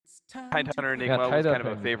Tidehunter Enigma was kind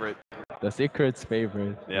of a favorite. The secret's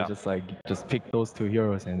favorite. Yeah. Just pick those two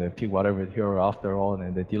heroes and then pick whatever hero after all,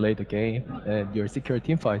 and then delay the game, and your secret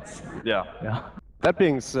team fights. Yeah. Yeah. That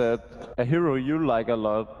being said, a hero you like a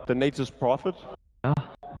lot, the Natus Prophet. Yeah.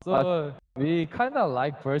 So we kind of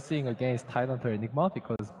like versing against Tidehunter Enigma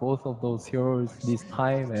because both of those heroes need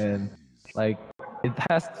time, and like it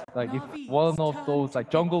has like if one of those like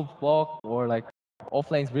jungle block or like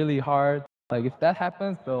offlane's really hard, like if that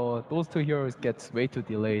happens, those two heroes gets way too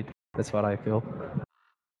delayed. That's what I feel.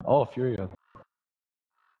 Oh, Furion.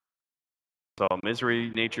 So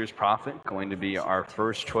Misery Nature's Prophet going to be our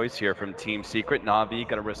first choice here from Team Secret. Na'Vi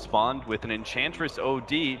going to respond with an Enchantress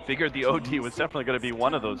OD. Figured the OD was definitely going to be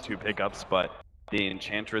one of those two pickups, but the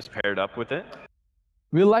Enchantress paired up with it.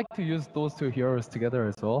 We like to use those two heroes together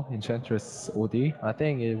as well, Enchantress OD. I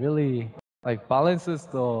think it really like balances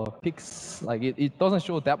the picks. Like it doesn't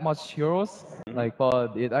show that much heroes, like,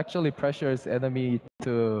 but it actually pressures enemy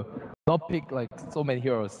to not pick like so many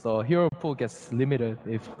heroes. So hero pool gets limited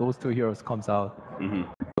if those two heroes comes out.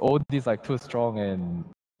 OD is like too strong and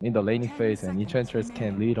in the laning phase, and Enchantress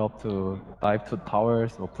can lead up to dive to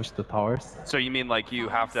towers or push the towers. So you mean like you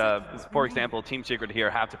have to, for example, Team Secret here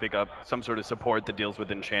have to pick up some sort of support that deals with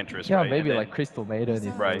Enchantress, yeah, right? maybe then, like Crystal Maiden.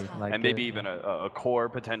 If right, like and maybe even a core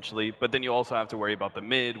potentially, but then you also have to worry about the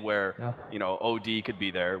mid where, you know, OD could be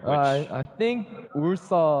there, which... I think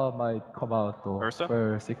Ursa might come out though. Ursa?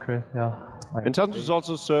 For Secret, yeah. Enchantress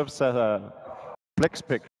also serves as a flex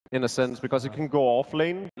pick in a sense because it can go off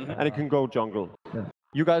lane and it can go jungle. Yeah.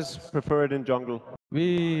 You guys prefer it in jungle?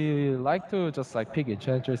 We like to just like pick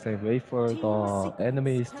Enchantress and wait for the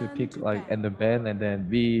enemies to pick like end the ban, and then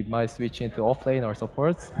we might switch into offlane or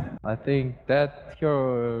supports. I think that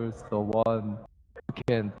hero is the one who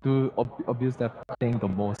can do abuse that thing the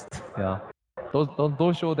most. Yeah.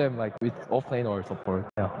 Don't show them like with offlane or support.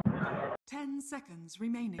 Yeah. 10 seconds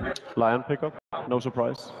remaining. Lion pickup? No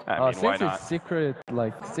surprise. I mean, why Since not? it's Secret,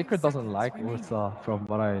 like Secret doesn't like Ursa from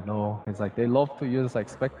what I know. It's like they love to use like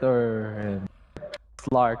Spectre and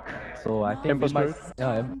Slark. So I think Ember we might, Spirit?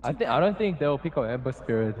 yeah, I don't think they'll pick up Ember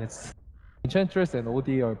Spirit. It's Enchantress and OD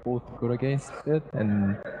are both good against it,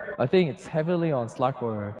 and I think it's heavily on Slark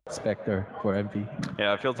or Spectre for MV.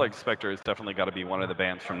 Yeah, it feels like Spectre has definitely got to be one of the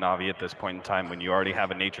bans from Na'Vi at this point in time when you already have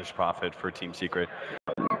a Nature's Prophet for Team Secret.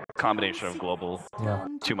 Combination of global,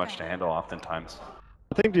 too much to handle oftentimes.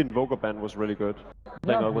 I think the Invoker ban was really good.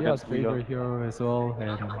 Yeah, he has favorite hero as well,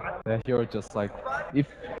 and that hero just like if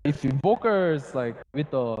Invoker is like with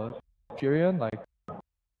the Furion, like you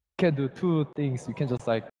can do two things. You can just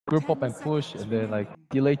like group up and push, and then like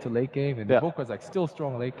delay to late game, and Invoker is like still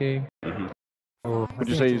strong late game. So Would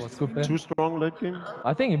you say he's too strong late game?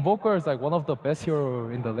 I think Invoker is like one of the best hero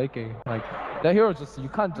in the late game. Like that hero just you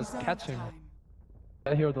can't just catch him.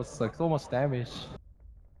 That hero does like so much damage.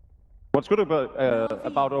 What's good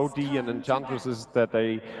about OD and Enchantress is that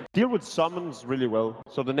they deal with summons really well.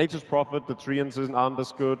 So the Nature's Prophet, the Treants aren't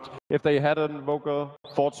as good. If they had an Invoker,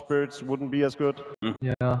 Thought Spirits wouldn't be as good.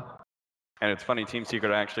 Yeah. And it's funny, Team Secret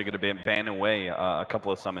are actually going to ban away a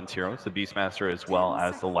couple of summons heroes, the Beastmaster as well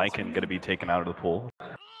as the Lycan going to be taken out of the pool.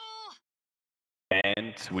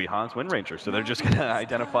 And Weeha's Wind Ranger, so they're just going to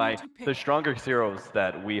identify the stronger heroes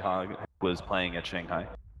that Weeha was playing at Shanghai.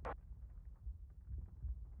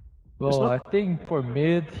 Well, I think for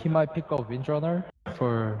mid, he might pick up Windrunner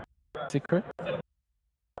for Secret. It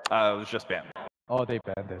was just banned. Oh, they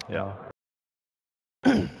banned it, yeah.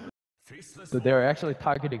 So they're actually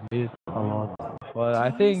targeting mid a lot. But I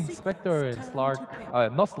think Spectre and Slark,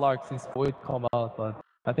 not Slark since Void come out, but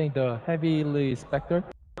I think the heavily Spectre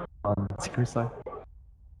on Secret side.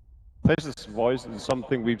 Face's voice is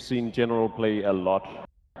something we've seen General play a lot.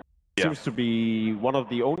 Seems to be one of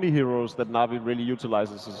the only heroes that Na'Vi really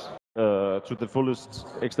utilizes to the fullest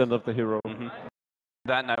extent of the hero.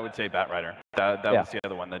 That and I would say Batrider. That was the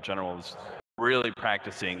other one that General was really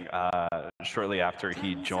practicing shortly after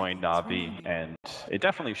he joined Na'Vi, and it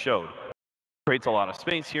definitely showed. Creates a lot of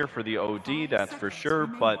space here for the OD, that's for sure,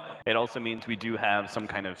 but it also means we do have some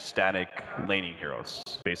kind of static laning heroes.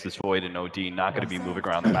 Faceless Void and OD not going to be moving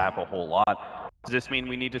around the map a whole lot. Does this mean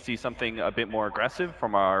we need to see something a bit more aggressive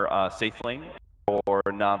from our safe lane or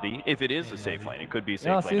Na'Vi? If it is a safe lane, it could be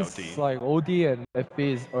safe lane since OD. like OD and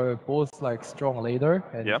FBs are both like strong later,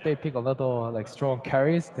 and if they pick another like strong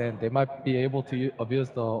carries, then they might be able to abuse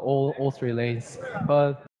the all three lanes.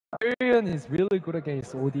 But Furion is really good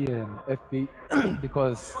against OD and FB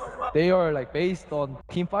because they are like based on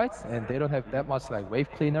team fights and they don't have that much like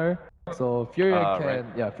wave cleaner. So Furion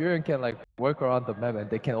can Furion can like work around the map and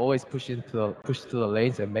they can always push to the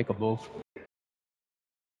lanes and make a move.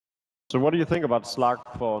 So what do you think about Slark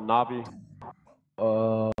for Navi?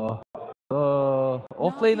 The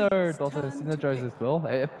offlaner doesn't synergize as well.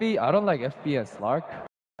 FB, I don't like FB and Slark,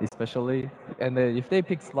 especially. And then if they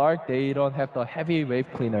pick Slark, they don't have the heavy wave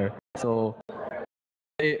cleaner. So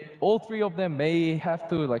all three of them may have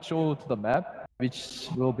to like show to the map, which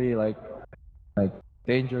will be like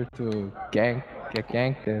danger to get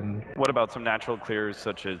ganked and. What about some natural clears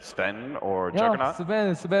such as Sven or Yeah,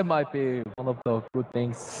 Juggernaut? Sven might be one of the good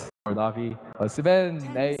things for Navi. Sven,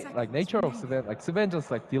 nature of Sven, like Sven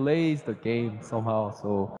just like delays the game somehow.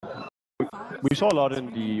 So we saw a lot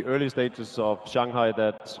in the early stages of Shanghai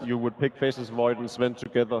that you would pick Faceless Void and Sven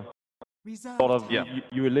together. Sort of,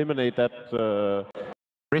 you eliminate that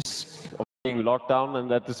risk of being locked down,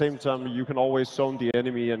 and at the same time you can always zone the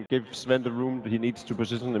enemy and give Sven the room that he needs to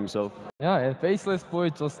position himself. Yeah, and Faceless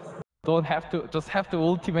Void just have to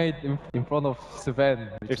ultimate in front of Sven,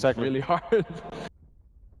 which is really hard.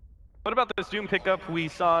 What about this Doom pickup? We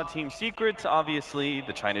saw Team Secret, obviously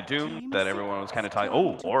the China Doom that everyone was kind of talking.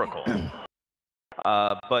 Oh, Oracle.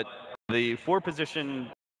 But the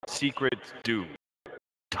 4-position Secret Doom,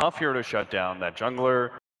 tough hero to shut down. That jungler,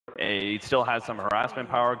 he still has some harassment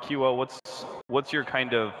power. QO, what's your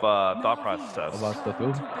kind of thought process about the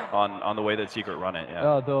Doom on the way that Secret run it?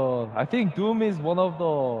 Yeah, I think Doom is one of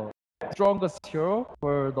the strongest hero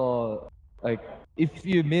for the if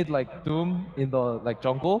you meet like Doom in the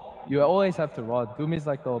jungle, you always have to run. Doom is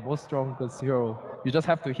like the most strongest hero. You just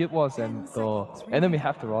have to hit once and the enemy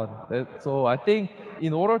have to run. So I think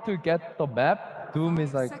in order to get the map, Doom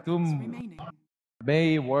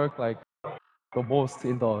may work like the most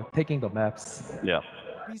in the taking the maps. Yeah.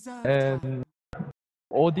 And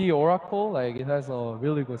OD Oracle, like it has a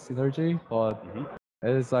really good synergy, but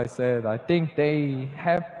as I said, I think they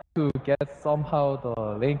have to get somehow the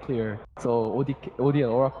lane clear so OD and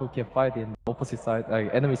Oracle can fight in the opposite side,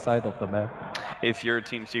 like enemy side of the map. If you're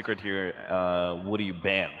Team Secret here, what do you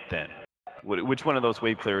ban then? Which one of those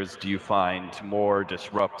wave clears do you find more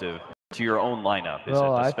disruptive to your own lineup? Is it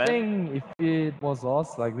the I Sven? think if it was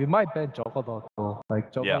us, like we might ban Juggernaut,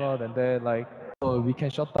 Juggernaut, and then so we can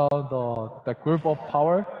shut down the group of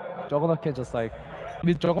power. Juggernaut can just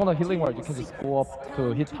with Juggernaut healing ward, you can just go up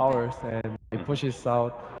to hit towers and it pushes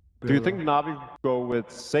out. Do you think Navi go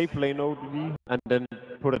with safe lane OD and then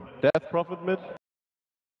put a Death Prophet mid?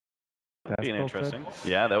 That'd be interesting.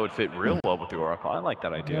 Yeah, that would fit real well with the Oracle. I like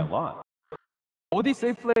that idea a lot. OD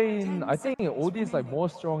safe lane, I think OD is more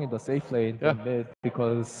strong in the safe lane than mid,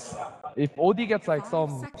 because if OD gets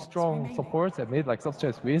some strong supports at mid, such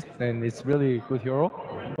as Wisp, then it's really good hero.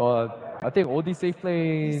 But I think OD safe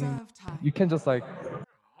lane, you can just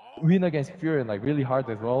win against Fury really hard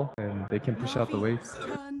as well, and they can push out the waves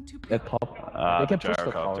at top. They can push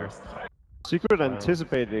the towers. Secret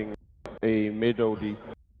anticipating a mid OD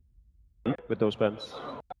with those bans.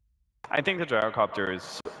 I think the Gyrocopter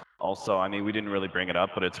is also, I mean, we didn't really bring it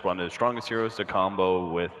up, but it's one of the strongest heroes to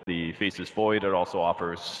combo with the Faceless Void. It also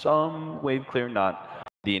offers some wave clear, not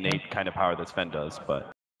the innate kind of power that Sven does,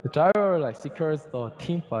 but... The Gyro secures the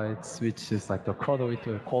team fights, which is the chrono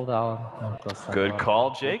into a cooldown. Good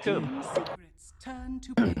call, Jacob. And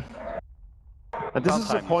this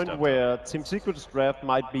is a point where Team Secret's draft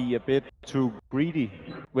might be a bit too greedy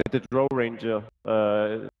with the Drow Ranger.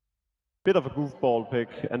 Bit of a goofball pick,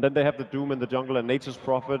 and then they have the Doom in the jungle and Nature's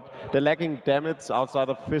Prophet. They're lacking damage outside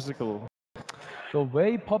of physical. The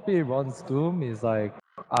way Puppey runs Doom is I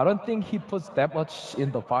don't think he puts that much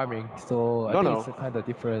in the farming, so I think it's kind of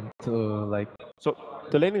different to So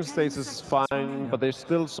the laning status is fine, but they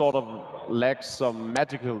still sort of lack some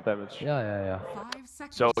magical damage. Yeah.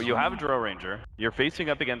 So you have a Drow Ranger, you're facing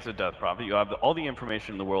up against a Death Prophet, you have all the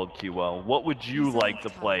information in the world QL. What would you like to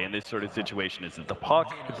play in this sort of situation? Is it the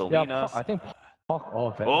Puck, the Lina? I think Puck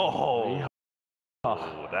or Venom. Oh,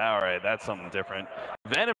 all right, that's something different.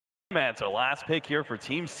 Venomancer, last pick here for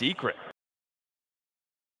Team Secret.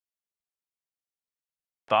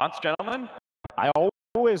 Thoughts, gentlemen? I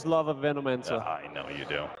always love a Venomancer. I know you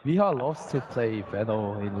do. Viha loves to play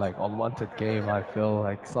Venom in unwanted game. I feel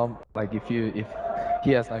if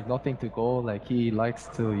he has nothing to go, he likes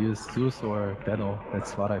to use Zeus or Venom.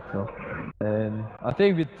 That's what I feel. And I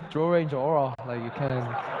think with Drow Ranger Aura, you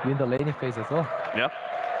can win the laning phase as well. Yep.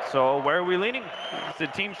 So where are we leaning? Is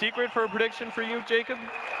it Team Secret for a prediction for you, Jacob?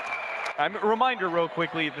 A reminder real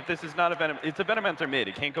quickly that this is not a Venom, it's a Venomancer mid.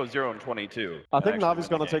 It can't go 0-22. I think Navi's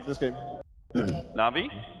gonna take this game.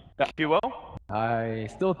 Navi? QO? I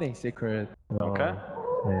still think Secret. Okay.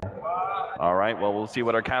 Yeah. All right, well, we'll see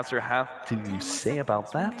what our caster have to say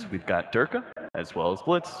about that. We've got Durka as well as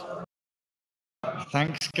Blitz.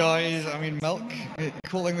 Thanks, guys. I mean, Milk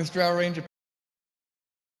calling this Drow Ranger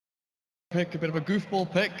pick, a bit of a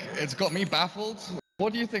goofball pick. It's got me baffled.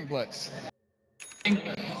 What do you think, Blex? I think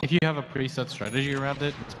if you have a preset strategy around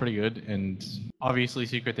it, it's pretty good. And obviously,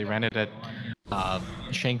 Secret, they ran it at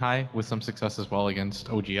Shanghai with some success as well against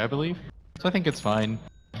OG, I believe. So I think it's fine.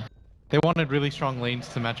 They wanted really strong lanes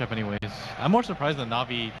to match up anyways. I'm more surprised that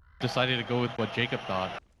Na'Vi decided to go with what Jacob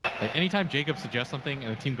thought. Like, anytime Jacob suggests something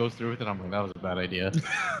and the team goes through with it, I'm like, that was a bad idea.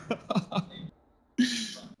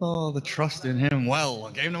 Oh, the trust in him. Well,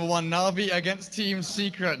 game number 1, Na'Vi against Team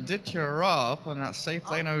Secret. Ditch your up on that safe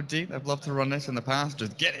lane OD. They've loved to run this in the past.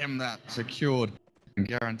 Just get him that secured and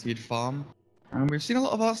guaranteed farm. And we've seen a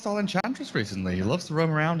lot of Artstyle Enchantress recently. He loves to roam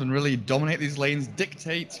around and really dominate these lanes,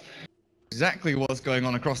 dictate exactly what's going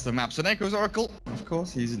on across the map. Seneco's Oracle, of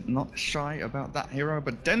course, he's not shy about that hero,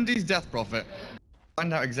 but Dendi's Death Prophet.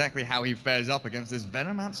 Find out exactly how he fares up against this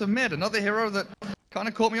Venomancer mid, another hero that kind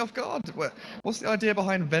of caught me off guard. What's the idea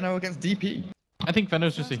behind Veno against DP? I think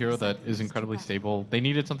Veno's just a hero that is incredibly stable. They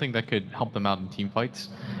needed something that could help them out in team fights,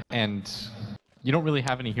 and you don't really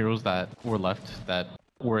have any heroes that were left that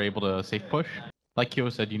were able to safe push. Like Kyo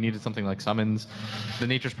said, you needed something like summons. The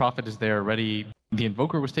Nature's Prophet is there already. The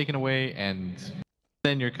Invoker was taken away, and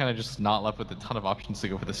then you're kind of just not left with a ton of options to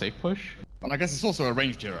go for the safe push. And I guess it's also a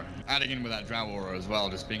ranged hero. Adding in with that Drow Aura as well,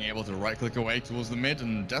 just being able to right-click away towards the mid,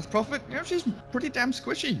 and Death Prophet, you know, she's pretty damn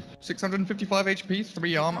squishy. 655 HP,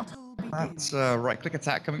 3 armor. That's a right-click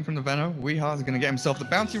attack coming from the Veno. Weeha's going to get himself the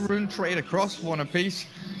Bounty Rune, trade across 1 apiece,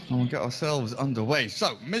 and we'll get ourselves underway.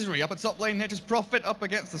 So, Misery up at top lane, Nature's Prophet up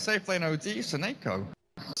against the safe lane OD, Seneko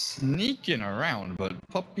sneaking around, but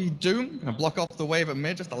Puppey Doom gonna block off the wave at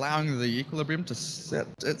mid, just allowing the Equilibrium to set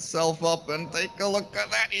itself up, and take a look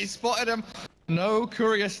at that, he spotted him. No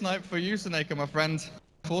courier snipe for you, Seneko, my friend.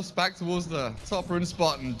 Forced back towards the top rune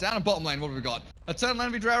spot, and down at bottom lane, what have we got? A turn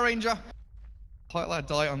lane Drow Ranger. Highlight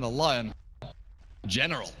die on the Lion.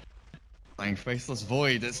 General. Playing Faceless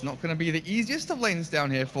Void. It's not going to be the easiest of lanes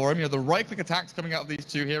down here for him. You know, the right-click attacks coming out of these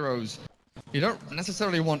 2 heroes. You don't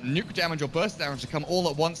necessarily want nuke damage or burst damage to come all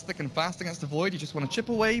at once thick and fast against the Void. You just want to chip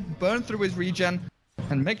away, burn through his regen,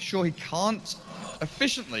 and make sure he can't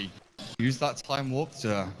efficiently use that time warp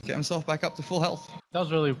to get himself back up to full health. That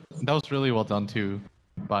was really well done too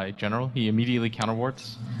by General. He immediately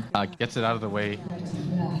counterwarts, gets it out of the way.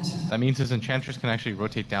 That means his Enchantress can actually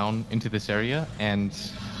rotate down into this area, and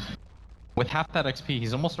with half that XP,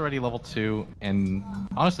 he's almost already level 2, and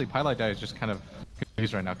honestly, Pilot Die is just kind of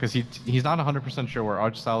confused right now, because he's not 100% sure where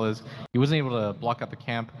Artstyle is. He wasn't able to block out the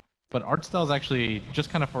camp, but Artstyle is actually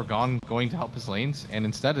just kind of foregone going to help his lanes, and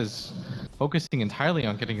instead is focusing entirely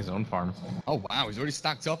on getting his own farm. Oh wow, he's already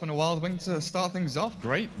stacked up in a Wild Wing to start things off.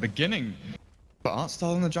 Great beginning. But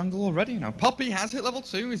Artstyle in the jungle already. Now, Puppey has hit level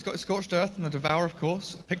 2. He's got his Scorched Earth and the Devour, of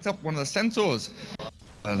course. Picked up one of the Centaurs.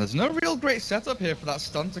 There's no real great setup here for that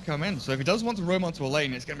stun to come in. So if he does want to roam onto a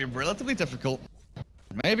lane, it's going to be relatively difficult.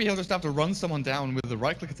 Maybe he'll just have to run someone down with the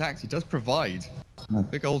right-click attacks he does provide. A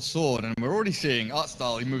big old sword, and we're already seeing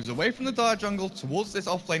Artstyle. He moves away from the dire jungle towards this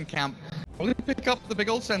off-lane camp. Probably pick up the big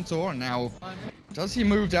old Centaur, and now does he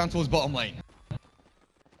move down towards bottom lane?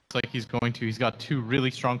 Like he's going to. He's got 2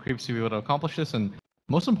 really strong creeps to be able to accomplish this, and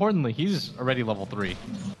most importantly, he's already level 3.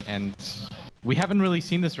 And we haven't really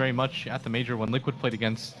seen this very much at the major when Liquid played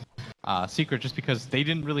against Secret, just because they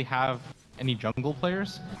didn't really have any jungle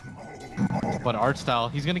players. But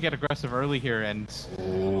Artstyle, he's going to get aggressive early here, and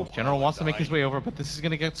General wants to make his way over, but this is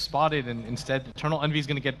going to get spotted, and instead Eternal Envy is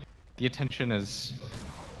going to get the attention, as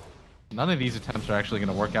none of these attempts are actually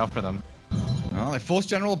going to work out for them. Well, they forced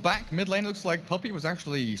General back. Mid lane looks like Puppey was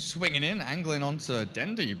actually swinging in, angling onto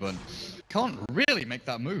Dendi, but can't really make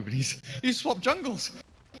that move. And he's swapped jungles.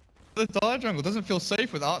 The dire jungle doesn't feel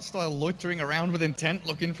safe with Artstyle loitering around with intent,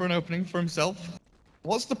 looking for an opening for himself.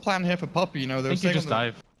 What's the plan here for Puppey? You know, I think you just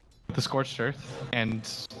dive with the Scorched Earth and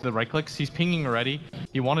the right clicks. He's pinging already.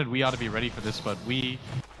 He wanted We ought to be ready for this, but We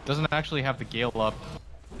doesn't actually have the Gale up.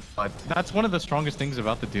 But that's one of the strongest things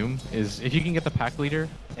about the Doom, is if you can get the pack leader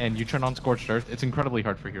and you turn on Scorched Earth, it's incredibly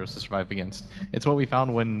hard for heroes to survive against. It's what we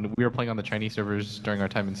found when we were playing on the Chinese servers during our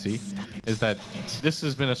time in C, is that this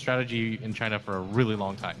has been a strategy in China for a really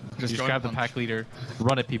long time. Just grab the pack leader,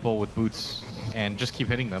 run at people with boots, and just keep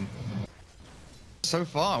hitting them. So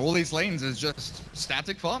far, all these lanes is just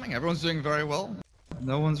static farming. Everyone's doing very well.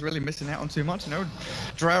 No one's really missing out on too much, you know.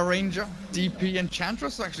 Drow Ranger, DP,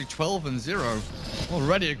 Enchantress actually 12-0.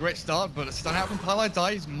 Already a great start, but a stun out from Pilot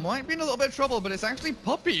Dice might be in a little bit of trouble, but it's actually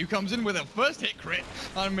Puppey who comes in with a first hit crit.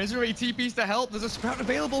 And Misery TPs to help. There's a Sprout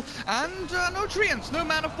available, and no treants, no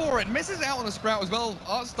mana for it. Misses out on the Sprout as well.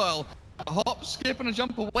 Artstyle A hop, skip, and a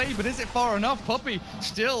jump away, but is it far enough? Puppey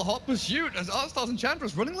still hot pursuit as Artstyles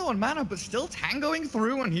Enchantress running low on mana, but still tangoing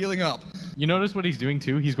through and healing up. You notice what he's doing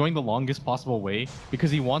too? He's going the longest possible way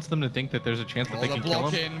because he wants them to think that there's a chance that they can kill him.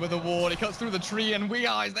 Block in with a ward, he cuts through the tree, and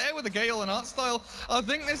Weeha is there with a Gale and Artstyle. I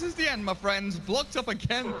think this is the end, my friends. Blocked up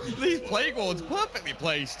again. These Plague Wards perfectly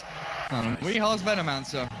placed. Weeha's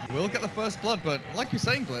Venomancer will get the first blood, but like you're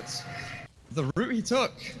saying, Blitz, the route he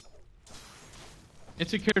took. It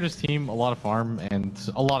secured his team a lot of farm, and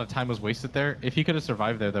a lot of time was wasted there. If he could have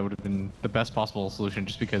survived there, that would have been the best possible solution,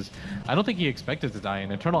 just because I don't think he expected to die.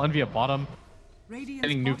 And Eternal Envy at bottom,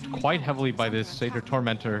 getting nuked quite heavily by this Satyr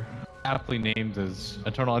Tormentor, aptly named as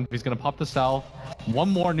Eternal Envy is going to pop the salve. One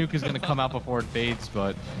more nuke is going to come out before it fades,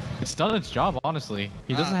 but it's done its job, honestly.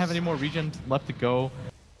 He doesn't have any more regen left to go.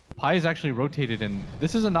 Pi is actually rotated, and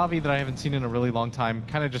this is a Na'Vi that I haven't seen in a really long time,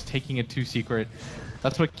 kind of just taking it too secret.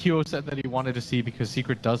 That's what Kyo said that he wanted to see, because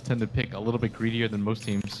Secret does tend to pick a little bit greedier than most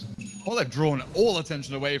teams. Well, they've drawn all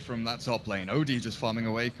attention away from that top lane. OD just farming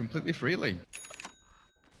away completely freely.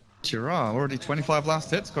 Chira, already 25 last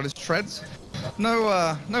hits, got his treads.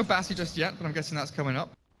 No Bassi just yet, but I'm guessing that's coming up.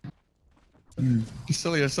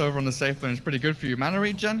 Basilius over on the safe lane is pretty good for you. Mana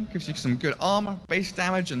regen gives you some good armor, base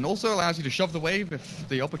damage, and also allows you to shove the wave if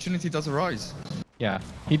the opportunity does arise. Yeah,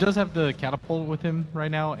 he does have the catapult with him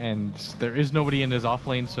right now, and there is nobody in his off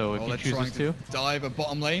lane, so if he chooses to dive at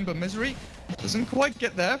bottom lane, but Misery doesn't quite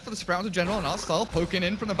get there for the Sprouted General, and Artstyle poking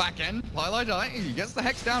in from the back end. He gets the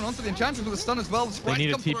Hex down onto the Enchantress with a stun as well. The they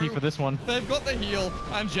need a TP for this one. They've got the heal,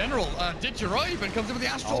 and General did you right, but comes in with the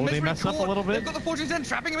Astral. Oh, Misery they messed up a little bit. They've got the Fortune's End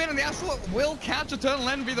trapping him in, and the Astral will catch Eternal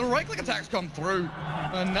Envy. The right-click attacks come through,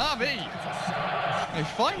 and Na'Vi, they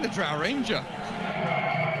find the Drow Ranger.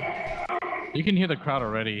 You can hear the crowd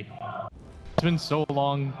already. It's been so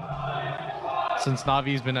long since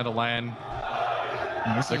Navi's been at a LAN.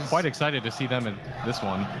 They're quite excited to see them in this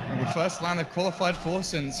one. The first LAN they've qualified for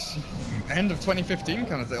since end of 2015,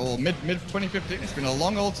 kind of thing, or mid 2015. It's been a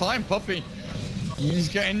long old time. Puppey, he's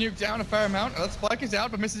getting nuked down a fair amount. Earth Spike is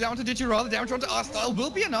out, but misses out onto Digirah. The damage onto Artstyle will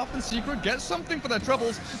be enough, and Secret gets something for their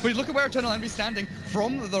troubles. But look at where Eternal Envy's standing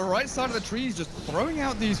from the right side of the trees, just throwing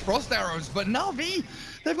out these frost arrows. But Na'Vi,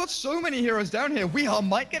 they've got so many heroes down here. Weeha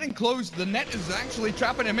might get enclosed. The net is actually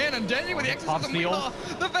trapping him in, and Denny with the exorcism. Weeha,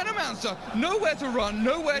 the Venomancer, nowhere to run,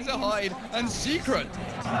 nowhere to hide, and Secret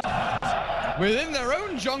within their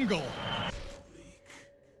own jungle,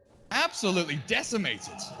 absolutely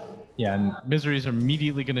decimated. Yeah, and Misery is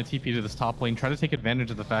immediately going to TP to this top lane, try to take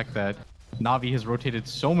advantage of the fact that Na'Vi has rotated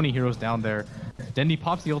so many heroes down there. Dendi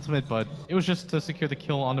pops the ultimate, but it was just to secure the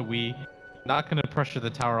kill on the Wii. Not going to pressure the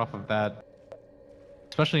tower off of that,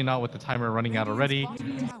 especially not with the timer running out already.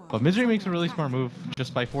 But Misery makes a really smart move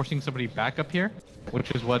just by forcing somebody back up here, which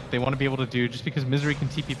is what they want to be able to do, just because Misery can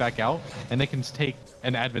TP back out, and they can take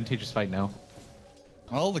an advantageous fight now.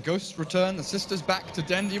 Well, the ghosts return, the sisters back to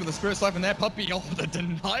Dendi with the Spirit's Life in their Puppey. Oh, the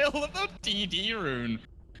denial of the DD rune.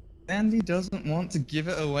 Dendi doesn't want to give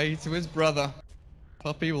it away to his brother.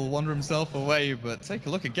 Puppey will wander himself away, but take a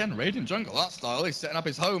look again. Radiant Jungle Artstyle, he's setting up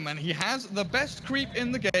his home, and he has the best creep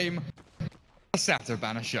in the game, the Satyr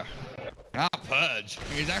Banisher. Purge.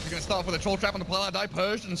 He's actually going to start with a troll trap on the Twilight Die,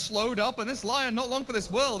 purged and slowed up, and this Lion not long for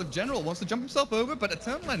this world. If General wants to jump himself over, but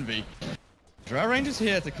Eternal Envy. Drow Ranger's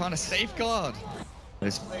here to kind of safeguard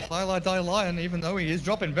this Twilight Die Lion, even though he is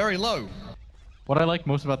dropping very low. What I like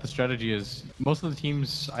most about the strategy is most of the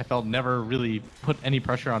teams I felt never really put any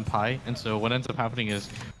pressure on Pi, and so what ends up happening is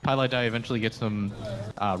Twilight Die eventually gets some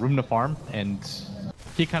room to farm, and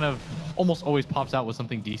he kind of almost always pops out with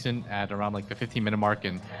something decent at around like the 15-minute mark,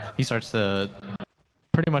 and he starts to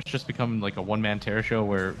pretty much just become like a one-man terror show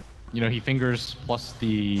where, you know, he fingers plus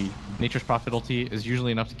the Nature's Prophet ulti is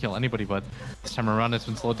usually enough to kill anybody, but this time around it's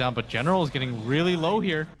been slowed down. But General is getting really low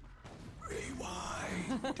here.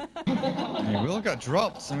 He will get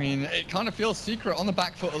dropped. I mean, it kind of feels Secret on the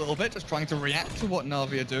back foot a little bit, just trying to react to what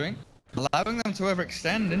Na'Vi are doing, allowing them to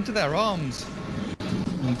overextend into their arms.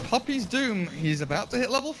 And Puppey's Doom, he's about to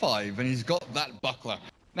hit level 5, and he's got that buckler.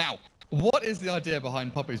 Now, what is the idea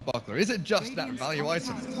behind Puppey's buckler? Is it just that value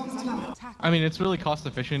item? I mean, it's really cost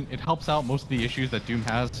efficient. It helps out most of the issues that Doom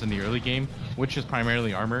has in the early game, which is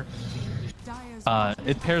primarily armor.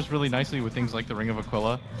 It pairs really nicely with things like the Ring of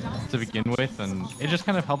Aquila to begin with, and it just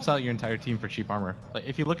kind of helps out your entire team for cheap armor. Like,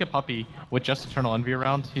 if you look at Puppey with just Eternal Envy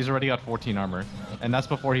around, he's already got 14 armor, and that's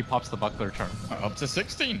before he pops the buckler charm. Up to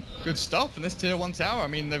 16. Good stuff in this tier 1 tower. I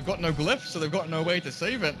mean, they've got no glyphs, so they've got no way to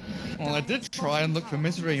save it. Well, I did try and look for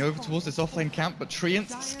Misery over towards this offlane camp, but Treant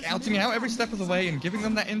scouting out every step of the way and giving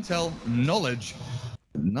them that intel knowledge.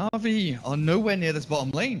 Na'Vi are nowhere near this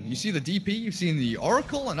bottom lane. You see the DP, you've seen the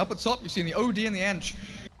Oracle, and up at top you've seen the OD and the Ench.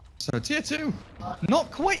 So tier 2,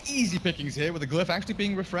 not quite easy pickings here with the glyph actually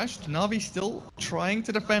being refreshed. Na'Vi still trying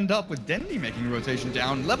to defend up with Dendi making a rotation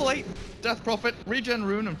down. Level 8, Death Prophet, Regen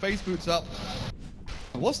Rune, and Phase Boots up.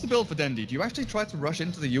 What's the build for Dendi? Do you actually try to rush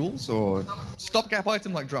into the Yules or stopgap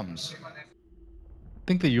item like drums? I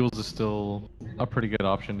think the Yules is still a pretty good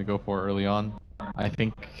option to go for early on. I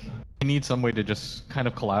think he needs some way to just kind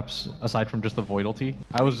of collapse aside from just the Void ulti.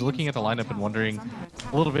 I was looking at the lineup and wondering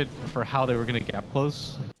a little bit for how they were going to gap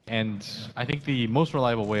close. And I think the most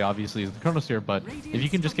reliable way obviously is the Chronosphere, but if you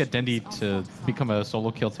can just get Dendi to become a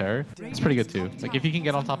solo kill terror, it's pretty good too. Like if you can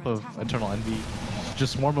get on top of Eternal Envy,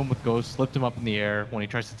 just swarm him with Ghost, lift him up in the air when he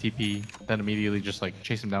tries to TP, then immediately just like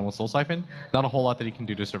chase him down with Soul Siphon. Not a whole lot that he can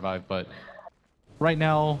do to survive, but right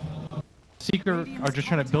now, Seeker are just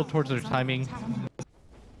trying to build towards their timing.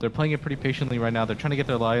 They're playing it pretty patiently right now. They're trying to get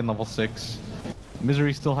their Lion level 6.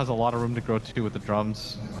 Misery still has a lot of room to grow too with the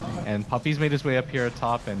drums. And Puppey's made his way up here at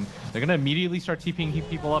top, and they're going to immediately start TPing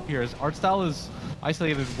people up here as Artstyle is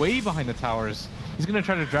isolated way behind the towers. He's going to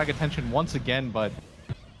try to drag attention once again, but...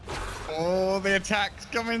 Oh, the attack's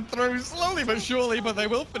coming through slowly but surely, but they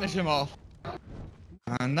will finish him off.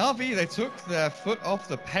 Na'Vi, they took their foot off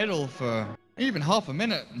the pedal for even half a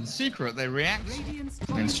minute. In secret, they react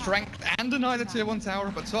in strength and deny the tier 1 tower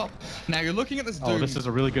up at top. Now you're looking at this Doom. Oh, this is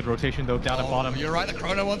a really good rotation though, down at bottom. You're right, the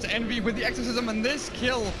Chrono wants Envy with the Exorcism, and this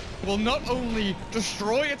kill will not only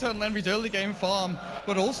destroy Eternal Envy's early game farm,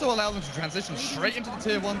 but also allow them to transition straight into the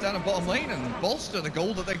tier 1 down at bottom lane and bolster the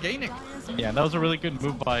gold that they're gaining. Yeah, that was a really good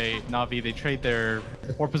move by Na'Vi. They trade their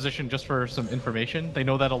 4 position just for some information. They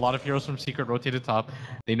know that a lot of heroes from Secret rotated top.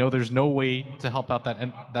 They know there's no way to help out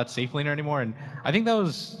that safe laner anymore, and I think that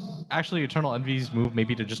was actually Eternal Envy's move,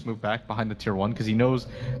 maybe to just move back behind the tier 1, because he knows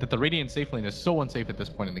that the Radiant safe lane is so unsafe at this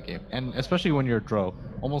point in the game, and especially when you're a Dro.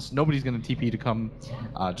 Almost nobody's going to TP to come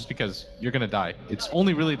just because you're going to die. It's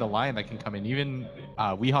only really the Lion that can come in. Even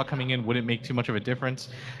Weehaw coming in wouldn't make too much of a difference.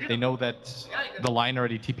 They know that the Lion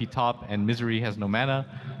already TP top and Misery has no mana,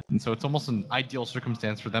 and so it's almost an ideal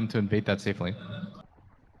circumstance for them to invade that safe lane.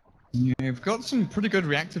 You've got some pretty good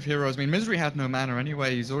reactive heroes. I mean, Misery had no mana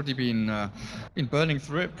anyway. He's already been burning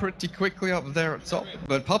through it pretty quickly up there at top.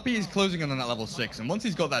 But Puppey is closing in on that level 6, and once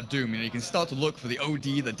he's got that Doom, you can start to look for the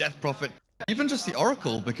OD, the Death Prophet, even just the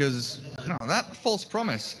Oracle, because that false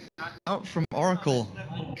promise out from Oracle,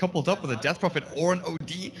 coupled up with a Death Prophet or an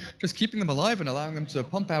OD, just keeping them alive and allowing them to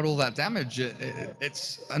pump out all that damage.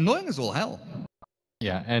 It's annoying as all hell.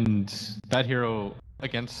 Yeah, and that hero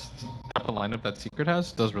against the lineup that Secret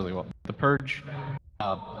has does really well. The Purge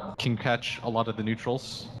can catch a lot of the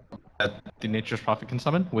neutrals that the Nature's Prophet can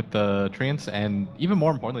summon with the Treants, and even more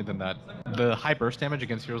importantly than that, the high burst damage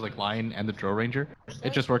against heroes like Lion and the Dro Ranger,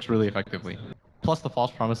 it just works really effectively. Plus the False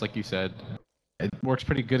Promise, like you said, it works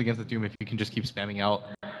pretty good against the Doom if you can just keep spamming out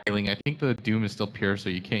healing. I think the Doom is still pure, so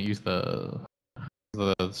you can't use the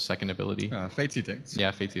second ability. Fate's Edict. Yeah,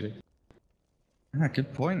 Fate's Edict. Yeah,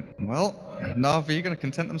 good point. Well, Na'Vi going to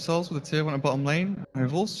content themselves with a tier 1 at bottom lane.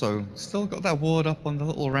 They've also still got that ward up on the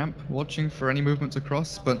little ramp, watching for any movements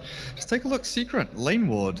across. But just take a look, Secret, lane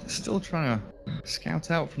ward, still trying to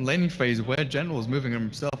scout out from laning phase where General's moving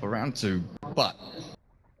himself around to. But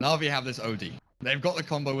Na'Vi have this OD. They've got the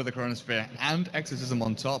combo with the Chronosphere and Exorcism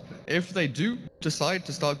on top. If they do decide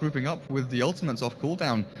to start grouping up with the ultimates off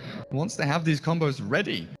cooldown, once they have these combos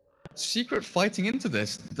ready, Secret fighting into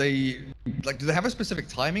this, do they have a specific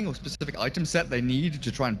timing or specific item set they need to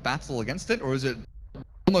try and battle against it, or is it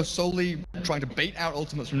almost solely trying to bait out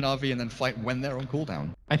ultimates from Na'Vi and then fight when they're on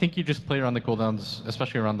cooldown? I think you just play around the cooldowns,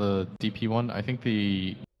 especially around the DP one. I think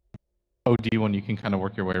the OD one you can kind of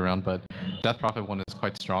work your way around, but Death Prophet one is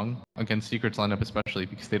quite strong against Secret's lineup, especially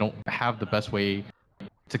because they don't have the best way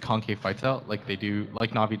to concave fights out like they do,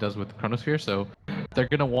 like Na'Vi does with the Chronosphere. So they're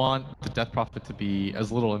gonna want the Death Prophet to be as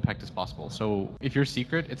little impact as possible. So if you're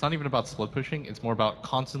Secret, it's not even about split pushing, it's more about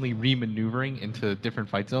constantly re-maneuvering into different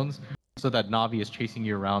fight zones so that Na'Vi is chasing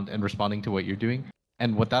you around and responding to what you're doing.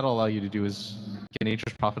 And what that'll allow you to do is get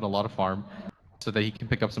Nature's Prophet a lot of farm so that he can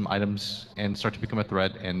pick up some items and start to become a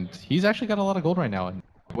threat. And he's actually got a lot of gold right now, and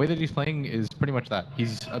the way that he's playing is pretty much that.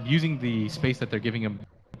 He's abusing the space that they're giving him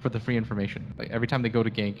for the free information. Like every time they go to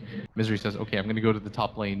gank, Misery says, okay, I'm going to go to the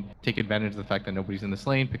top lane, take advantage of the fact that nobody's in this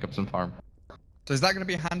lane, pick up some farm. So is that going to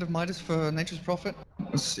be a hand of Midas for Nature's Prophet?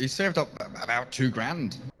 He saved up about 2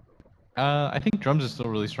 grand. I think Drums is still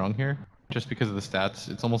really strong here, just because of the stats.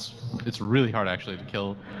 It's really hard actually to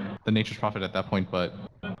kill the Nature's Prophet at that point, but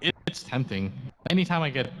it's tempting. Anytime I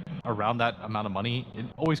get around that amount of money, it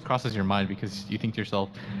always crosses your mind because you think to yourself,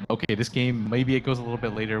 okay, this game, maybe it goes a little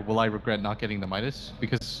bit later. Will I regret not getting the Midas?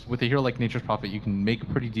 Because with a hero like Nature's Prophet, you can make a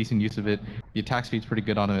pretty decent use of it. The attack speed's pretty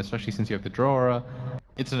good on him, especially since you have the draw aura.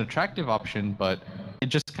 It's an attractive option, but it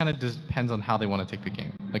just kind of depends on how they want to take the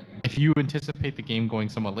game. Like, if you anticipate the game going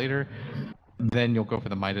somewhat later, then you'll go for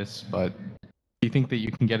the Midas, but if you think that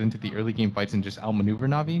you can get into the early game fights and just outmaneuver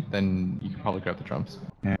Na'Vi, then you can probably grab the drums.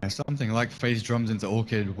 Yeah, something like phase drums into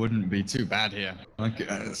Orchid wouldn't be too bad here. Like,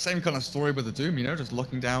 same kind of story with the Doom, you know, just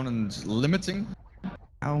locking down and limiting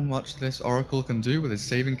how much this Oracle can do with its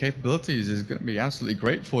saving capabilities is going to be absolutely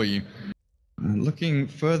great for you. Looking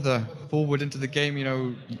further forward into the game, you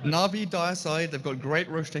know, Na'Vi, Dire side, they've got great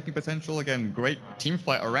rush taking potential, again, great team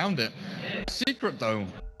fight around it. Secret, though,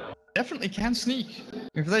 definitely can sneak.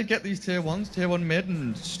 If they get these tier 1s, tier 1 mid,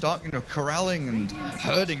 and start, you know, corralling and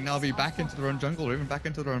herding Na'Vi back into their own jungle or even back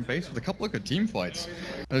into their own base with a couple of good team fights,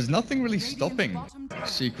 there's nothing really stopping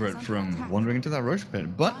Secret from wandering into that Roche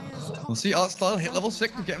pit. But we'll see Artstyle hit level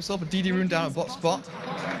 6 and get himself a DD rune down at bot spot,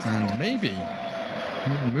 and maybe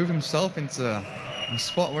even move himself into a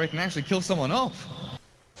spot where he can actually kill someone off.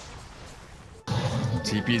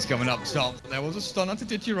 TP's coming up top. There was a stun onto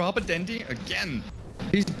Ditira, but Dendi, again,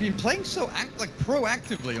 he's been playing so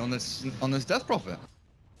proactively on this Death Prophet.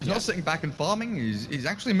 He's not sitting back and farming, he's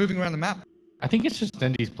actually moving around the map. I think it's just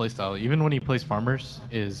Dendi's playstyle. Even when he plays farmers,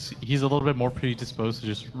 he's a little bit more predisposed to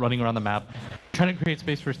just running around the map, trying to create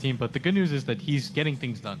space for his team. But the good news is that he's getting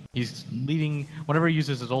things done. He's leading, whenever he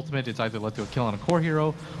uses his ultimate, it's either led to a kill on a core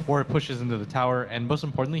hero, or it pushes into the tower, and most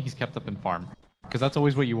importantly, he's kept up in farm. Because that's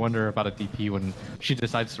always what you wonder about a DP when she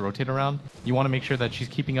decides to rotate around. You want to make sure that she's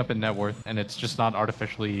keeping up in net worth, and it's just not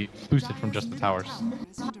artificially boosted from just the towers.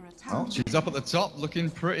 Oh, she's up at the top, looking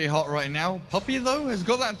pretty hot right now. Puppey, though, has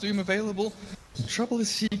got that Doom available. The trouble is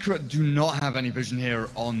Secret do not have any vision here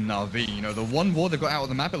on Na'Vi. You know, the one ward they've got out of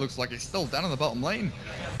the map, it looks like it's still down in the bottom lane.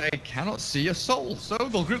 They cannot see a soul, so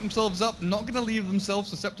they'll group themselves up, not going to leave themselves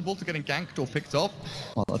susceptible to getting ganked or picked off.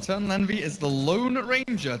 While Eternal Envy is the lone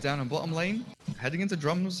ranger down in bottom lane, heading into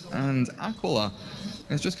drums, and Aquila.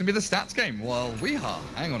 It's just going to be the stats game, while Weeha,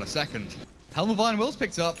 hang on a second. Helm of Iron Will's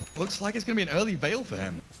picked up, looks like it's going to be an early Veil for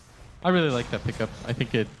him. I really like that pickup. I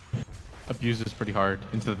think it abuses pretty hard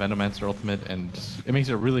into the Venomancer ultimate, and it makes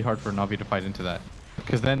it really hard for Na'Vi to fight into that.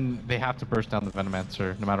 Because then they have to burst down the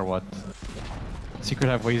Venomancer no matter what. Secret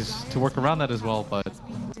have ways to work around that as well, but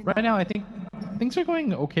right now I think things are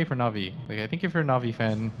going okay for Na'Vi. Like, I think if you're a Na'Vi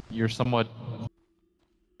fan, you're somewhat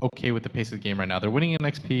okay with the pace of the game right now. They're winning in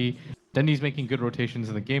XP. Dendi's making good rotations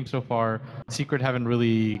in the game so far. Secret haven't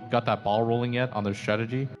really got that ball rolling yet on their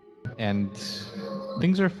strategy, and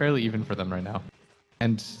things are fairly even for them right now.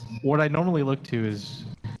 And what I normally look to is,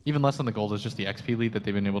 even less than the gold, is just the XP lead that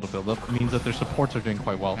they've been able to build up. It means that their supports are doing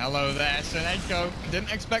quite well. Hello there, Seneko.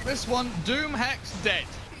 Didn't expect this one. Doom Hex dead.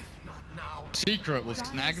 Secret will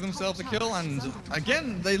snag themselves a kill, and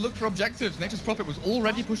again, they look for objectives. Nature's Prophet was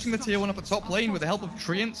already pushing the tier 1 up at top lane with the help of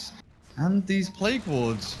Treants and these Plague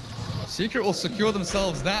Wards. Secret will secure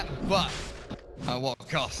themselves that, but at what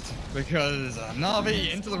cost? Because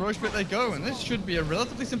Na'Vi into the Roche pit they go, and this should be a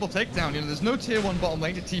relatively simple takedown. You know, there's no tier 1 bottom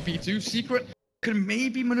lane to TP2. Secret could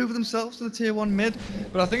maybe maneuver themselves to the tier 1 mid,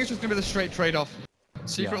 but I think it's just going to be the straight trade-off.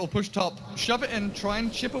 Secret will push top, shove it in, try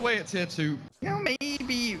and chip away at tier 2. You know,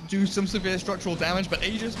 maybe do some severe structural damage, but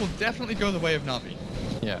Aegis will definitely go the way of Na'Vi.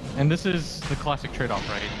 Yeah, and this is the classic trade-off,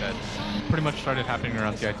 right? That pretty much started happening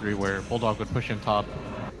around CI3, where Bulldog would push in top,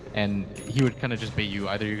 and he would kind of just bait you.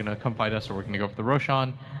 Either you're going to come fight us, or we're going to go for the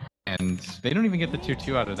Roshan. And they don't even get the tier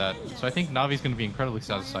 2 out of that. So I think Navi's going to be incredibly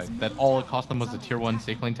satisfied that all it cost them was the tier 1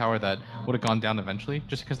 safe lane tower that would have gone down eventually,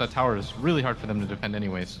 just because that tower is really hard for them to defend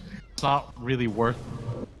anyways. It's not really worth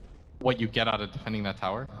what you get out of defending that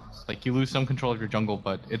tower. Like, you lose some control of your jungle,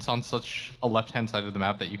 but it's on such a left-hand side of the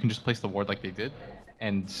map that you can just place the ward like they did.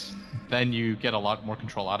 And then you get a lot more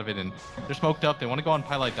control out of it, and they're smoked up. They want to go on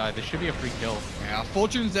Pylite Dive. This should be a free kill. Yeah,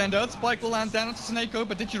 Fortune's End. Earth Spike will land down onto Seneko,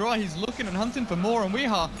 but Ditira, he's looking and hunting for more, and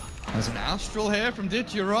Weeha has an Astral here from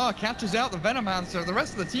Ditira, catches out the Venomancer. The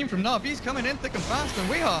rest of the team from Na'Vi's coming in thick and fast, and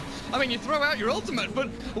Weeha, I mean, you throw out your ultimate, but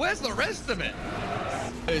where's the rest of it?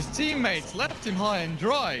 His teammates left him high and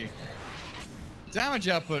dry. Damage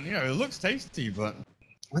output, you know, it looks tasty, but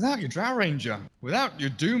without your Drow Ranger, without your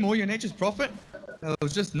Doom or your Nature's Prophet, there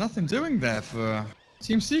was just nothing doing there for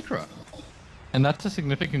Team Secret. And that's a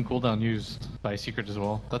significant cooldown used by Secret as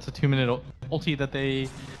well. That's a 2-minute ulti that they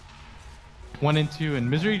went into, and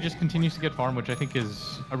Misery just continues to get farm, which I think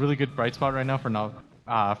is a really good bright spot right now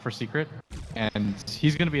for Secret. And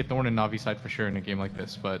he's going to be a thorn in Navi's side for sure in a game like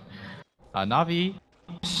this. But Na'Vi,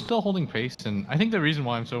 still holding pace, and I think the reason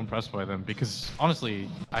why I'm so impressed by them, because honestly,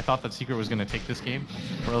 I thought that Secret was going to take this game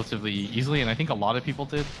relatively easily, and I think a lot of people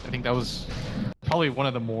did. I think that was probably one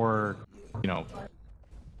of the more, you know,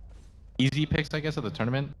 easy picks, I guess, of the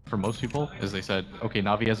tournament for most people, is they said, okay,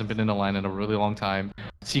 Na'Vi hasn't been in a LAN in a really long time.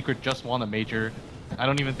 Secret just won a major. I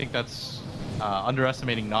don't even think that's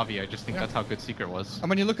underestimating Na'Vi. I just think that's how good Secret was. And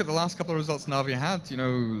when you look at the last couple of results Na'Vi had, you know,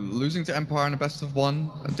 losing to Empire in a best of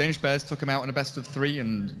 1, Danish Bears took him out in a best of 3,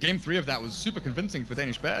 and game 3 of that was super convincing for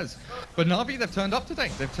Danish Bears. But Na'Vi, they've turned up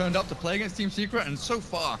today. They've turned up to play against Team Secret, and so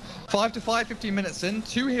far, 5-5, 15 minutes in,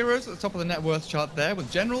 2 heroes at the top of the net worth chart there,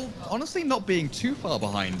 with General honestly not being too far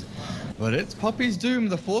behind. But it's Puppey's Doom,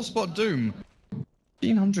 the 4-spot Doom.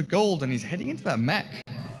 1,500 gold, and he's heading into that mech.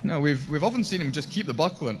 You know, we've often seen him just keep the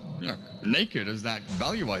buckler, you know, naked as that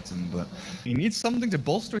value item, but he needs something to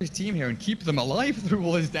bolster his team here and keep them alive through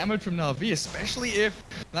all his damage from Na'Vi, especially if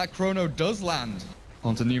that chrono does land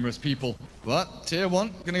onto numerous people. But Tier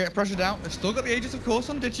 1 gonna get pressured out. They've still got the Aegis, of course,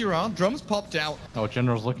 on Ditira. Drums popped out. Oh,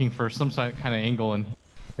 General's looking for some kind of angle, and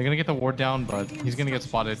they're gonna get the ward down, but he's gonna get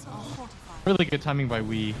spotted. Really good timing by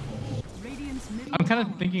Wee. I'm kind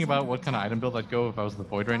of thinking about what kind of item build I'd go if I was the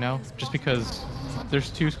Void right now, just because there's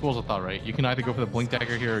 2 schools of thought, right? You can either go for the Blink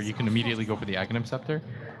Dagger here, or you can immediately go for the Aghanim Scepter.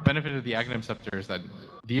 Benefit of the Aghanim Scepter is that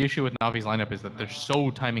the issue with Na'Vi's lineup is that they're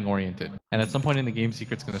so timing oriented, and at some point in the game,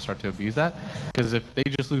 Secret's going to start to abuse that, because if they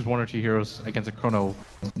just lose 1 or 2 heroes against a Chrono,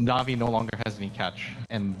 Na'Vi no longer has any catch,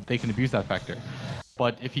 and they can abuse that factor.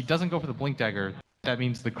 But if he doesn't go for the Blink Dagger, that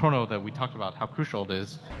means the Chrono that we talked about, how crucial it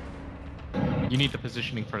is, you need the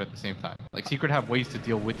positioning for it at the same time. Like, Secret have ways to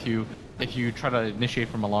deal with you if you try to initiate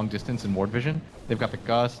from a long distance in ward vision. They've got the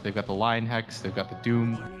Gust, they've got the Lion Hex, they've got the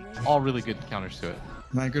Doom, all really good counters to it.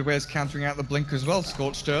 Man, good ways countering out the Blink as well.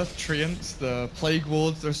 Scorched Earth, Treant, the Plague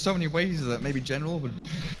Wards. There's so many ways that maybe General would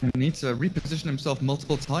need to reposition himself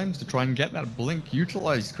multiple times to try and get that Blink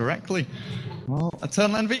utilized correctly. Well,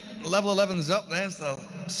 Eternal Envy, level 11's up. There's the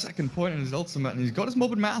second point in his ultimate, and he's got his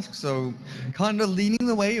Morbid Mask, so kind of leaning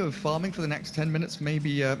the way of farming for the next 10 minutes,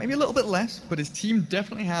 maybe a little bit less, but his team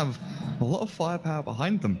definitely have a lot of firepower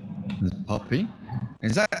behind them. There's Puppey.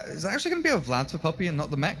 Is that actually going to be a Vlad for Puppey and not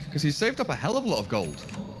the mech? Because he's saved up a hell of a lot of gold.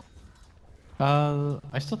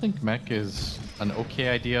 I still think mech is an okay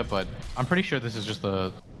idea, but I'm pretty sure this is just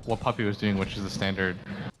what Puppey was doing, which is the standard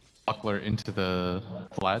buckler into the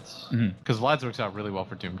Vlads. Because Vlads works out really well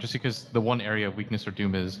for Doom, just because the one area of weakness for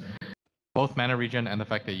Doom is both mana regen and the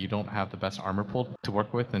fact that you don't have the best armor pool to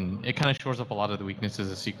work with, and it kind of shores up a lot of the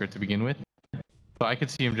weaknesses of Secret to begin with. So I could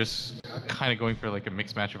see him just kind of going for like a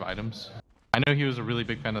mixed match of items. I know he was a really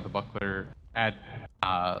big fan of the buckler at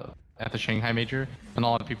the Shanghai Major, and a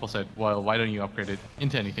lot of people said, well, why don't you upgrade it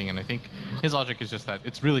into anything? And I think his logic is just that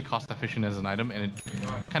it's really cost efficient as an item, and it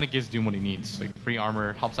kind of gives Doom what he needs. Like, free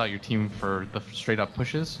armor helps out your team for the straight up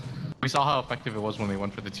pushes. We saw how effective it was when they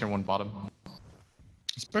went for the tier 1 bottom.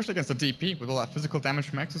 Especially against the DP with all that physical damage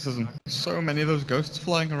from Exorcism. So many of those ghosts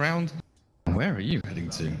flying around. Where are you heading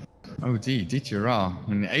to? OD, DTR.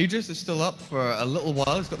 And Aegis is still up for a little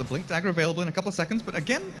while. He's got the Blink Dagger available in a couple of seconds. But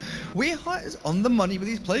again, Weirheart is on the money with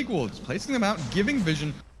these Plague Wards, placing them out, giving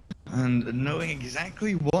vision, and knowing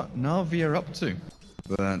exactly what Na'Vi are up to.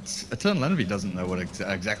 But Eternal Envy doesn't know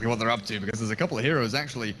exactly what they're up to, because there's a couple of heroes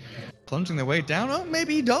actually plunging their way down. Oh,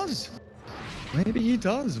 maybe he does. Maybe he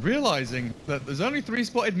does, realizing that there's only 3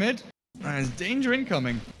 spotted mid, and there's danger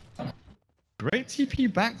incoming. Great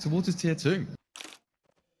TP back towards his tier 2.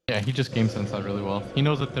 Yeah, he just game sensed that really well. He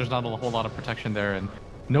knows that there's not a whole lot of protection there, and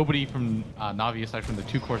nobody from Na'Vi aside from the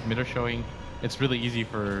 2 cores mid are showing. It's really easy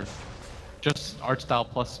for just art style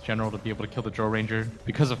plus general to be able to kill the Drow Ranger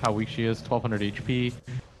because of how weak she is, 1200 HP.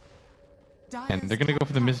 And they're going to go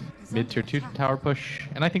for the mid tier 2 tower push,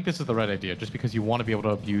 and I think this is the right idea, just because you want to be able to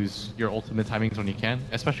abuse your ultimate timings when you can,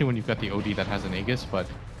 especially when you've got the OD that has an Aegis. But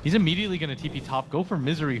he's immediately going to TP top, go for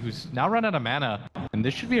Misery, who's now run out of mana, and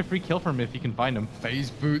this should be a free kill for him if he can find him. Phase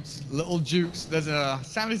boots, little jukes. There's a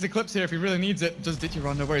Sammy's Eclipse here if he really needs it. Does Ditty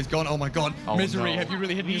know where he's gone? Oh my god, oh, Misery, no. have you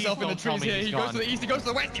really hidden Please yourself in the don't tell trees me here? he's He goes gone. to the east, he goes to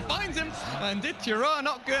the west, he finds him, and Ditty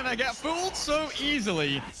not gonna get fooled so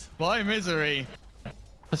easily by Misery.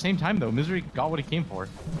 At the same time though, Misery got what he came for,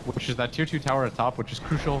 which is that tier 2 tower at top, which is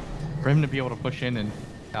crucial for him to be able to push in. And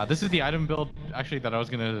this is the item build actually that I was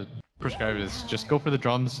gonna prescribe, is just go for the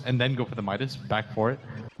drums and then go for the Midas, back for it.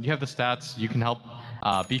 You have the stats, you can help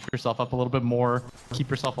beef yourself up a little bit more, keep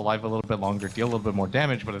yourself alive a little bit longer, deal a little bit more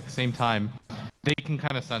damage, but at the same time, they can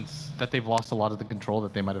kind of sense that they've lost a lot of the control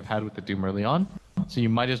that they might have had with the Doom early on. So you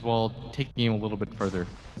might as well take the game a little bit further.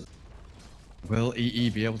 Will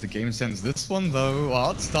EE be able to game sense this one though?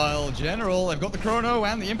 Artstyle, General, they've got the Chrono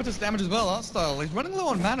and the Impetus damage as well. Artstyle, he's running low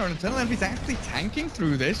on mana and Eternal Envy's actually tanking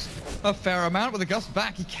through this a fair amount with a Gust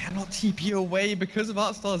back. He cannot TP away because of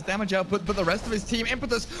Artstyle's damage output, but the rest of his team,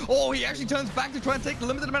 Impetus, oh, he actually turns back to try and take the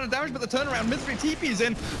limited amount of damage, but the turnaround, Misery TP's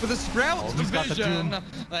in with a Sprout division.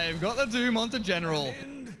 They've got the Doom onto General.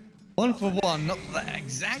 1 for 1, not the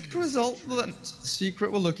exact result that Secret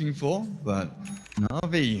were looking for, but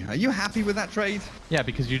Na'Vi, are you happy with that trade? Yeah,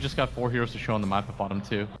 because you just got 4 heroes to show on the map at bottom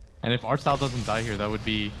too. And if Artstyle doesn't die here, that would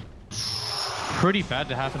be pretty bad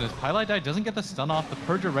to happen as Pylai Die doesn't get the stun off, the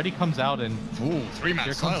Purge already comes out and ooh, 3-man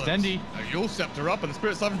here silence. comes Dendi. Yule Scepter up and the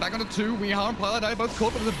Spirit Siphon back onto 2. Weehaw and Pylai Die both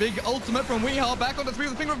caught, but there's a big ultimate from Weehaw back onto 3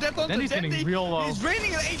 with the Finger of Death onto Dendi's Dendi. getting real low. He's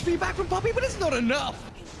draining the HP back from Puppey, but it's not enough.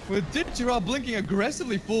 With Ditchira blinking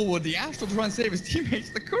aggressively forward, the Astral to try and save his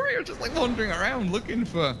teammates, the Courier just like wandering around looking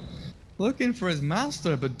for his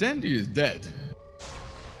master, but Dendi is dead.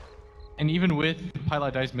 And even with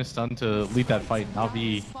Pylai Die's misstun to lead that fight,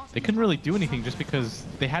 Na'Vi, they couldn't really do anything just because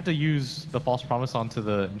they had to use the False Promise onto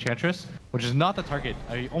the Enchantress, which is not the target.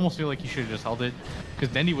 I almost feel like he should have just held it,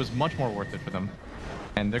 because Dendi was much more worth it for them.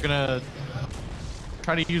 And they're gonna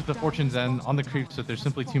try to use the Fortune's End on the creeps if there's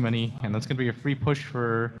simply too many, and that's gonna be a free push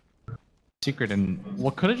for Secret. And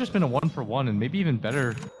what could have just been a 1 for 1, and maybe even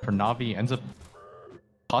better for Na'Vi, ends up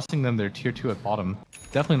costing them their tier 2 at bottom.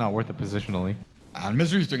 Definitely not worth it positionally. And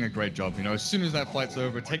Misery's doing a great job, you know, as soon as that fight's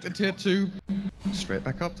over, take the tier 2, straight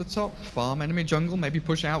back up to top, farm enemy jungle, maybe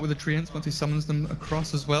push out with the treants once he summons them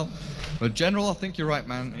across as well. But General, I think you're right,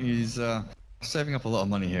 man, he's saving up a lot of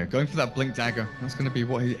money here. Going for that Blink Dagger, that's going to be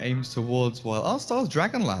what he aims towards, while Artstyle's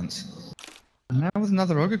Dragonlance. And now with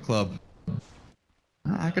another Ogre Club.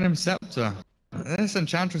 Aghanim Scepter. This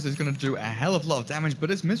Enchantress is going to do a hell of a lot of damage, but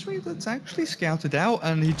it's Misery that's actually scouted out,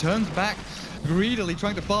 and he turns back greedily,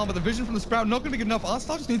 trying to farm, but the vision from the Sprout not going to be good enough.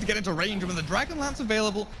 Artstyle just needs to get into range, and when the Dragonlance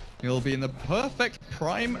available, he'll be in the perfect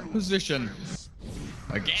prime position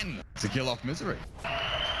again to kill off Misery.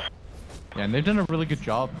 Yeah, and they've done a really good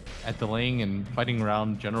job at delaying and fighting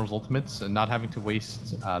around General's ultimates and not having to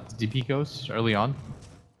waste the DP ghosts early on.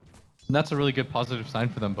 And that's a really good positive sign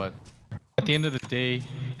for them, but at the end of the day,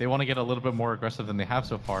 they want to get a little bit more aggressive than they have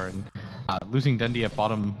so far, and losing Dendi at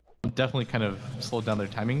bottom definitely kind of slowed down their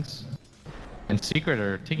timings. And Secret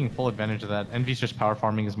are taking full advantage of that. Envy's just power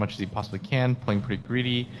farming as much as he possibly can, playing pretty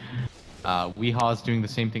greedy. Weehaw's doing the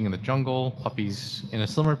same thing in the jungle. Puppey's in a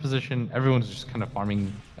similar position. Everyone's just kind of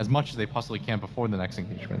farming as much as they possibly can before the next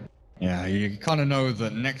engagement. Yeah, you kind of know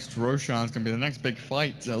that next Roshan's going to be the next big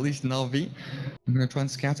fight, at least Na'Vi. I'm going to try and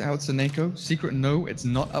scout out Seneko. Secret, no, it's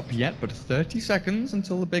not up yet, but 30 seconds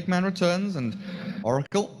until the big man returns. And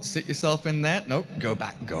Oracle, sit yourself in there. Nope, go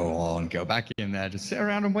back, go on, go back in there. Just sit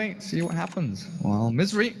around and wait, see what happens. Well,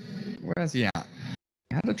 Misery, where's he at?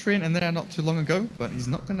 He had a treant in there not too long ago, but he's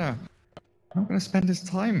not going to spend his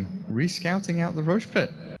time re-scouting out the Roche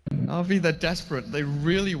pit. Na'Vi, they're desperate. They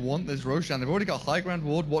really want this Roshan. They've already got High Ground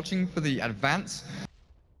Ward watching for the advance.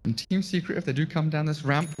 And Team Secret, if they do come down this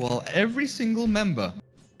ramp, well, every single member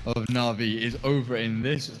of Na'Vi is over in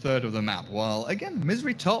this third of the map. While, again,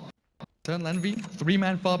 Misery top, Eternal Envy,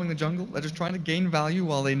 3-man farming the jungle. They're just trying to gain value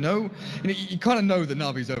while they know... You kind of know that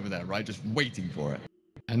Na'Vi's over there, right? Just waiting for it.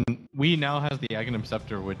 And we now has the Aghanim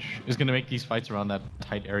Scepter, which is going to make these fights around that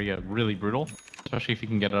tight area really brutal, especially if you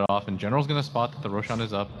can get it off. And General's going to spot that the Roshan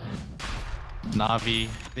is up. Na'Vi,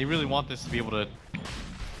 they really want this to be able to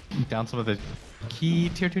down some of the key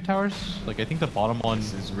tier 2 towers. Like, I think the bottom one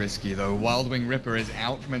is risky though. Wildwing Ripper is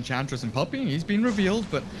out from Enchantress and Puppey. He's been revealed,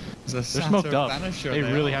 but there's a they're smoked up. Vanisher They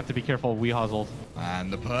there. really have to be careful of Weehaw's ult.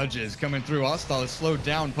 And the Purge is coming through. Artstyle is slowed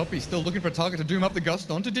down. Puppey's still looking for a target to doom up the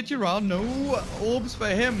Gust onto Ditchira. No orbs for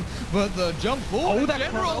him, but the jump forward. that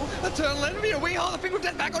General, Eternal Envy, and Weehaw, the Finger of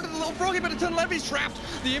Death back onto the little froggy, but Eternal Envy's trapped.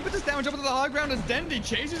 The impetus damage up into the high ground as Dendi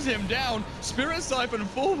chases him down. Spirit Siphon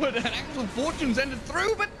forward, and actual Fortune's ended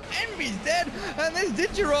through, but Envy's dead, and there's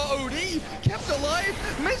Ditchira OD kept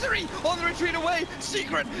alive. Misery on the retreat away.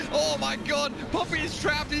 Secret, oh my god, Puppey is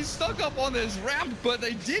trapped. He's stuck up on this ramp, but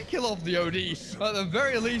they did kill off the OD. At the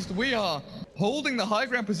very least, we are holding the high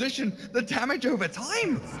ground position. The damage over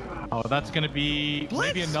time. Oh, that's going to be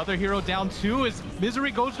maybe another hero down too as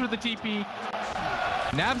Misery goes for the TP.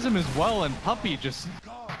 Nabs him as well, and Puppey just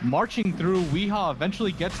marching through. Weehaw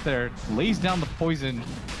eventually gets there, lays down the poison.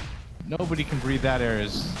 Nobody can breathe that air.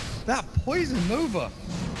 That poison Nova.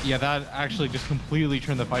 Yeah, that actually just completely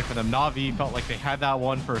turned the fight for them. Na'Vi felt like they had that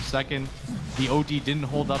one for a second. The OD didn't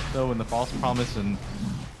hold up though in the False Promise, and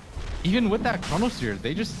even with that Chronosphere,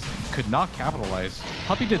 they just could not capitalize.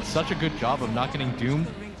 Puppey did such a good job of not getting doomed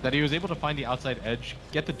that he was able to find the outside edge,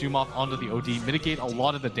 get the Doom off onto the OD, mitigate a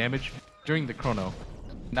lot of the damage during the chrono.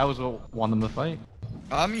 And that was what won them the fight.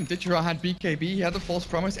 I mean, Vincere had BKB, he had the False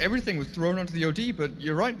Promise, everything was thrown onto the OD, but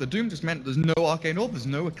you're right, the Doom just meant there's no Arcane Orb, there's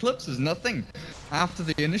no Eclipse, there's nothing. After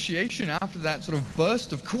the initiation, after that sort of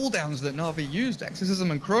burst of cooldowns that Na'Vi used,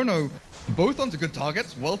 Exorcism and Chrono, both onto good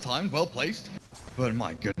targets, well timed, well placed. But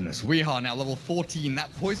my goodness, we are now level 14,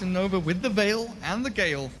 that Poison Nova with the Veil and the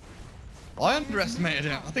Gale. I underestimated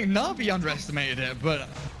it, I think Na'Vi underestimated it, but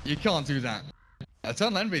you can't do that.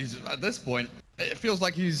 Eternal Envy's, at this point, it feels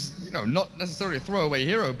like he's, you know, not necessarily a throwaway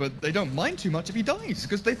hero, but they don't mind too much if he dies,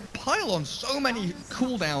 because they pile on so many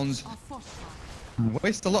cooldowns.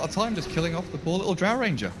 Waste a lot of time just killing off the poor little Drow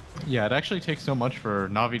Ranger. Yeah, it actually takes so much for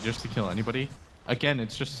Na'Vi just to kill anybody. Again,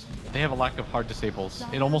 it's just, they have a lack of hard disables.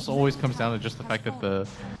 It almost always comes down to just the fact that the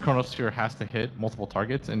Chronosphere has to hit multiple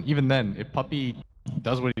targets, and even then, if Puppey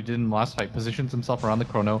does what he did in the last fight, positions himself around the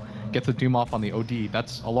Chrono, gets the Doom off on the OD,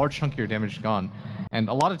 that's a large chunk of your damage gone. And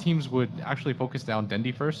a lot of teams would actually focus down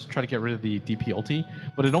Dendi first, try to get rid of the DP ulti,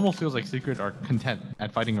 but it almost feels like Secret are content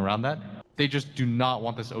at fighting around that. They just do not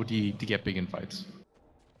want this OD to get big in fights.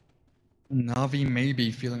 Na'Vi may be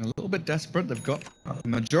feeling a little bit desperate. They've got the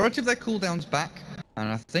majority of their cooldowns back, and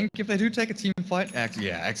I think if they do take a team fight,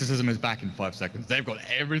 Exorcism is back in 5 seconds. They've got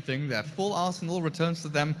everything. Their full arsenal returns to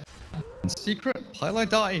them. And Secret, Pyle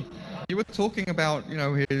die. You were talking about, you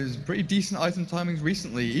know, his pretty decent item timings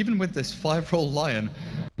recently, even with this 5-roll Lion.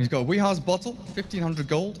 He's got Weehar's Bottle, 1500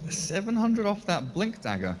 gold, 700 off that Blink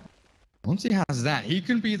Dagger. Once he has that, he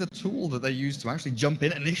can be the tool that they use to actually jump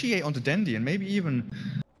in, initiate onto Dendi, and maybe even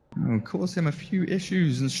cause him a few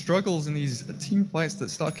issues and struggles in these team fights that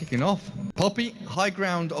start kicking off. Puppey, high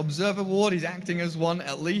ground, Observer Ward, he's acting as one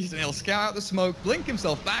at least, and he'll scout out the smoke, blink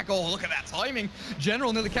himself back. Oh, look at that timing.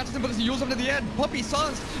 General nearly catches him, but he yawls up into the end. Puppey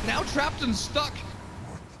silenced, now trapped and stuck.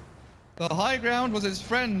 The high ground was his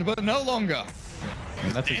friend, but no longer.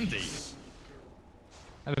 That's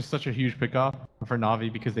that is such a huge pickoff for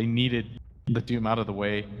Na'Vi because they needed the Doom out of the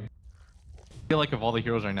way. I feel like of all the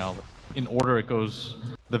heroes right now, in order it goes,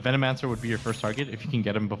 the Venomancer would be your first target if you can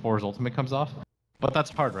get him before his ultimate comes off. But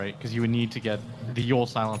that's hard, right? Because you would need to get the Yule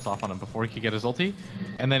silence off on him before he could get his ulti,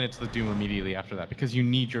 and then it's the Doom immediately after that, because you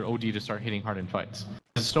need your OD to start hitting hard in fights.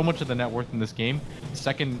 There's so much of the net worth in this game,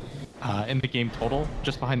 second in the game total,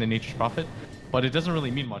 just behind the Nature's Prophet, but it doesn't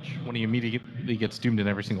really mean much when he immediately gets doomed in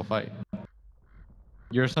every single fight.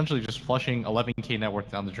 You're essentially just flushing 11k net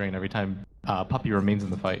worth down the drain every time Puppey remains in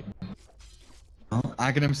the fight.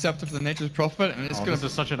 Aghanim Scepter for the Nature's Prophet, and it's gonna... This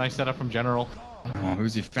is such a nice setup from General. Oh,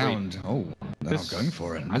 who's he found? Wait. Oh, they're not going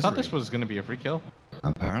for it. I thought this was going to be a free kill.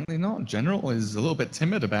 Apparently not. General is a little bit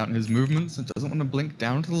timid about his movements and doesn't want to blink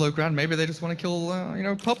down to the low ground. Maybe they just want to kill, you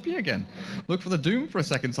know, Puppey again. Look for the Doom for a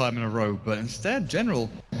second time in a row, but instead, General...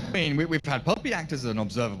 I mean, we've had Puppey act as an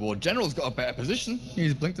observer board. General's got a better position.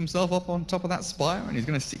 He's blinked himself up on top of that spire, and he's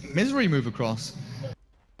going to see Misery move across.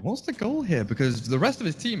 What's the goal here? Because the rest of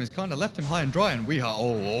his team has kind of left him high and dry, and we are...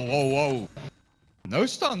 Oh. No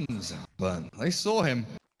stuns, but they saw him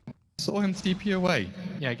TP away.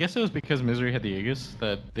 Yeah, I guess it was because Misery had the Aegis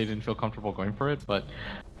that they didn't feel comfortable going for it, but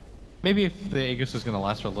maybe if the Aegis was going to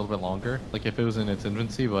last for a little bit longer, like if it was in its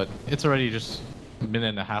infancy, but it's already just a minute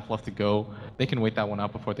and a half left to go. They can wait that one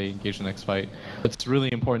out before they engage the next fight. But it's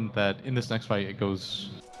really important that in this next fight it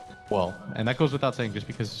goes well, and that goes without saying just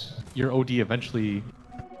because your OD eventually...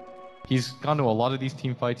 He's gone to a lot of these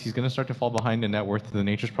team fights. He's going to start to fall behind in net worth to the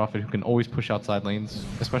Nature's Prophet, who can always push outside lanes,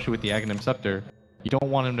 especially with the Aghanim Scepter. You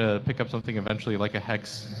don't want him to pick up something eventually like a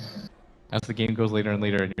Hex as the game goes later and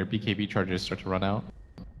later and your BKB charges start to run out.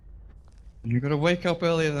 You gotta wake up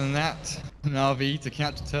earlier than that, Na'Vi, to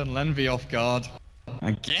catch Eternal Envy off guard.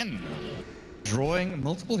 Again, drawing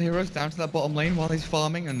multiple heroes down to that bottom lane while he's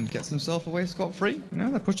farming and gets himself away scot-free. You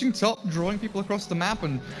know, they're pushing top, drawing people across the map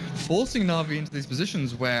and forcing Na'Vi into these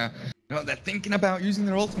positions where, you know, they're thinking about using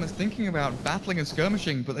their ultimates, thinking about battling and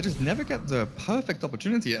skirmishing, but they just never get the perfect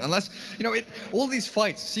opportunity unless, you know, all these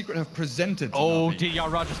fights Secret have presented to Na'Vi.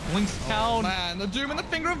 Yara just blinks down. Oh man, the Doom and the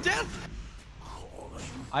Finger of Death!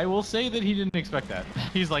 I will say that he didn't expect that.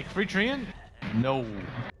 He's like, free Treant? No.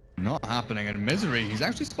 Not happening in Misery. He's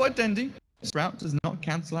actually spotted Dendi. Sprout does not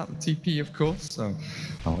cancel out the TP, of course, so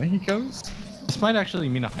away he goes. This might actually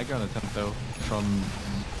mean a high ground attempt, though, from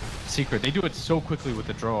Secret. They do it so quickly with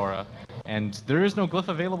the draw aura And there is no glyph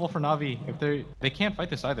available for Na'Vi. If they can't fight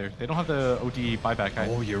this either. They don't have the OD buyback.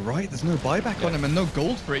 Oh, you're right. There's no buyback on him and no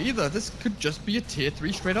gold for it either. This could just be a tier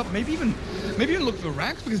 3 straight up. Maybe even look for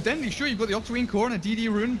racks because Dendy, sure, you've got the Octarine core and a DD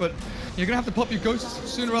rune, but you're gonna have to pop your ghosts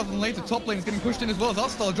sooner rather than later. Top lane is getting pushed in as well as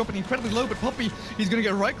Arstyle dropping incredibly low, but Puppey, he's gonna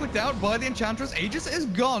get right-clicked out by the Enchantress. Aegis is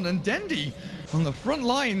gone, and Dendy on the front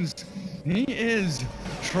lines. He is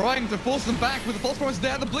trying to force them back with the false promise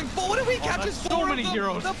there. The blink forward, and he catches so many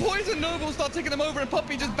heroes. The poison nobles start taking them over, and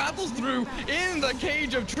Puppey just battles through in the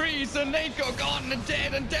cage of trees. Seneko gone and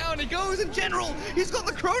dead, and down he goes. In general, he's got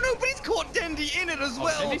the chrono, but he's caught Dendy in it as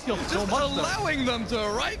well. Just allowing them to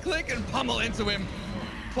right-click and pummel into him.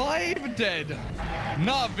 5 dead.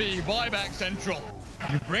 Na'Vi buyback central.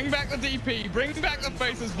 You bring back the DP, bring back the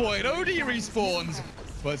Faceless Void. OD respawns,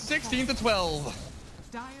 but 16 to 12.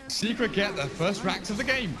 Secret get the first racks of the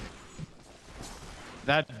game.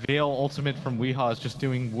 That Veil ultimate from Weehaw is just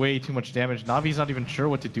doing way too much damage. Navi's not even sure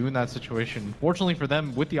what to do in that situation. Fortunately for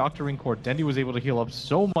them, with the Octarine core, Dendy was able to heal up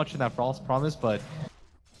so much in that false promise, but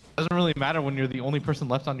it doesn't really matter when you're the only person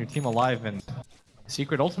left on your team alive. And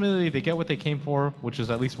Secret, ultimately, they get what they came for, which is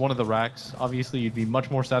at least one of the racks. Obviously, you'd be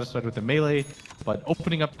much more satisfied with the melee, but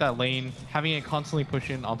opening up that lane, having it constantly push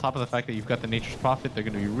in, on top of the fact that you've got the Nature's Prophet, they're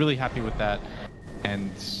going to be really happy with that.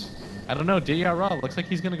 And I don't know, Diyara looks like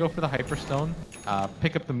he's going to go for the Hyperstone,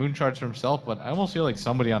 pick up the Moon Charge for himself, but I almost feel like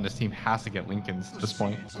somebody on this team has to get Lincolns at this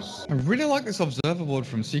point. I really like this Observer board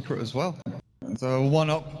from Secret as well. The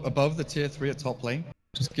one up above the tier 3 at top lane.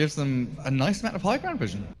 Just gives them a nice amount of high ground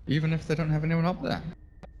vision, even if they don't have anyone up there.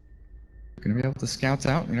 They're going to be able to scout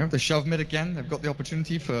out, you know, if they shove mid again, they've got the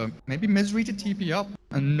opportunity for maybe Misery to TP up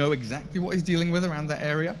and know exactly what he's dealing with around that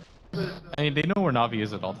area. I mean, they know where Na'Vi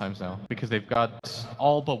is at all times now, because they've got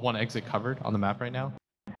all but one exit covered on the map right now.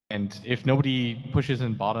 And if nobody pushes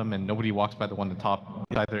in bottom and nobody walks by the one at the top,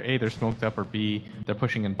 either A, they're smoked up, or B, they're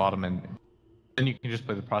pushing in bottom, and then you can just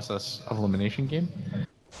play the process of elimination game.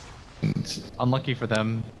 And unlucky for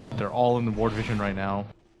them, they're all in the ward vision right now.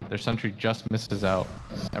 Their sentry just misses out.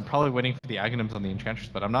 I'm probably waiting for the Aghanims on the Enchantress,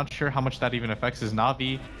 but I'm not sure how much that even affects his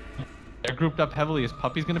Na'Vi. They're grouped up heavily as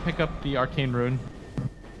Puppey's going to pick up the Arcane Rune.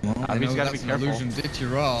 He's got to be careful. Illusion,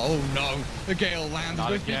 Ditira. Oh no, the Gale lands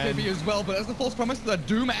with BKB as well, but as the false promise, the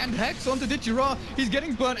Doom and Hex onto Ditira. He's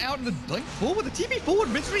getting burnt out in the link forward. The TP forward,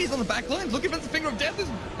 Misery is on the back lines, looking for the Finger of Death, is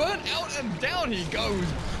burnt out and down he goes.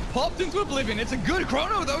 Popped into Oblivion. It's a good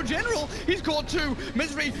chrono though, General. He's caught 2.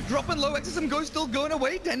 Misery dropping low. Exorcism Ghost still going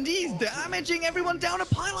away. Dendy's damaging everyone down. A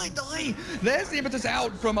Pylite die. There's the impetus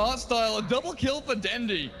out from Artstyle. A double kill for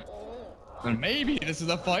Dendy. And maybe this is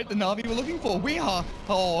a fight the Na'Vi were looking for. Weehaw.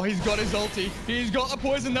 Oh, he's got his ulti. He's got a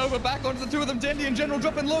Poison Nova back onto the 2 of them. Dendy and General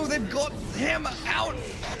dropping low. They've got him out.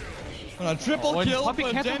 And a triple kill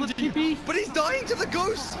for Dendy. But he's dying to the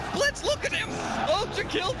Ghost. Let's look at him. Ultra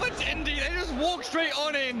kill for Dendy. They just walk straight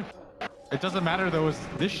on in. It doesn't matter though.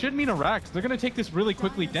 This should mean a Rax. They're going to take this really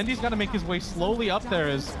quickly. Dendy's got to make his way slowly up there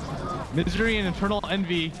as Misery and Eternal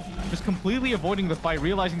Envy just completely avoiding the fight,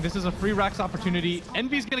 realizing this is a free Rax opportunity.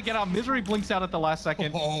 Envy's going to get out. Misery blinks out at the last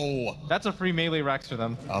second. Oh, that's a free melee Rax for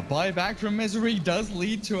them. A buyback from Misery does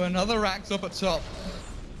lead to another Rax up at top.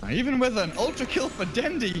 Now, even with an ultra kill for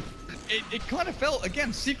Dendy, it kind of felt,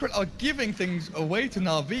 again, Secret are giving things away to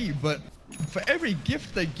Na'Vi, but for every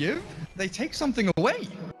gift they give, they take something away.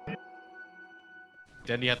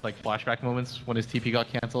 Dendy had like flashback moments when his TP got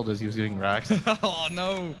cancelled as he was doing Rax. Oh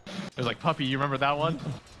no! It was like, Puppey, you remember that one?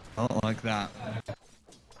 I don't like that.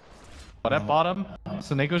 But at bottom,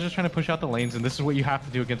 Seneco's just trying to push out the lanes, and this is what you have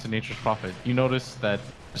to do against a Nature's Prophet. You notice that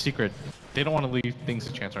Secret, they don't want to leave things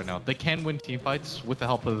to chance right now. They can win team fights with the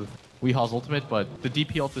help of Weehaw's ultimate, but the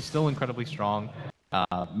DP ult is still incredibly strong.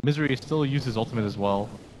 Misery still uses ultimate as well,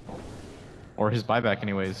 or his buyback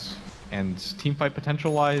anyways. And team fight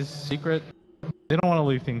potential-wise, Secret, they don't want to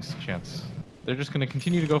leave things to chance. They're just going to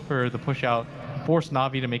continue to go for the push out, force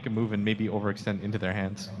Na'Vi to make a move and maybe overextend into their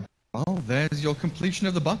hands. Well, there's your completion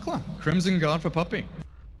of the buckler. Crimson Guard for Puppey.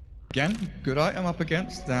 Again, good item up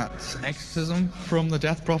against that Exorcism from the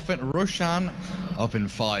Death Prophet. Roshan up in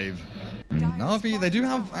 5. Na'Vi, they do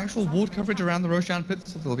have actual ward coverage around the Roshan pit,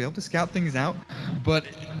 so they'll be able to scout things out. But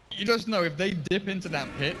you just know if they dip into that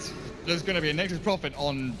pit, there's going to be a Nature's Prophet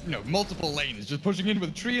on, multiple lanes, just pushing in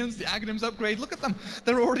with Treants, the Aghanims upgrade. Look at them.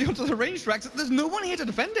 They're already onto the range tracks. There's no one here to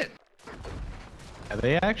defend it. Yeah,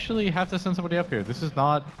 they actually have to send somebody up here. This is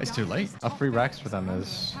not... It's too late. A free Rax for them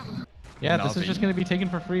is... Yeah, Na'Vi. This is just going to be taken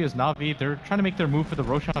for free as Na'Vi. They're trying to make their move for the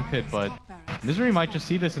Roshan pit, but Misery might just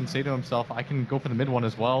see this and say to himself, I can go for the mid one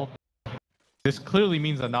as well. This clearly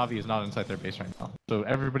means that Na'Vi is not inside their base right now. So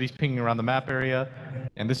everybody's pinging around the map area,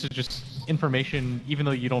 and this is just information, even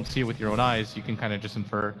though you don't see it with your own eyes, you can kind of just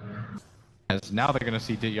infer. As now they're going to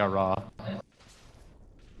see Ditya Ra.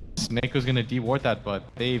 Snakeo's going to deward that, but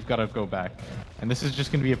they've got to go back. And this is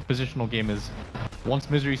just going to be a positional game as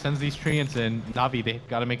once Misery sends these treants in, Na'Vi, they've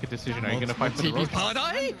got to make a decision. Are you going to fight for the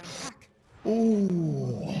road?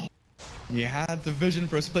 Ooh. He had the vision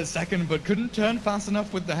for a split second, but couldn't turn fast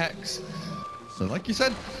enough with the Hex. So like you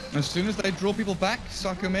said, as soon as they draw people back,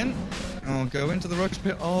 suck them in, or go into the Roach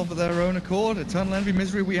Pit of their own accord, Eternal Envy,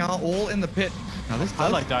 Misery, we are all in the pit. Now this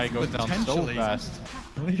highlight die goes down so fast.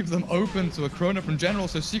 Leave them open to a Chrono from General,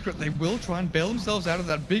 so Secret, they will try and bail themselves out of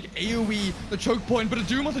that big AoE, the choke point, but a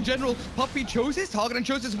Doom onto General. Puppey chose his target and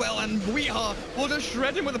chose as well, and Weeha will just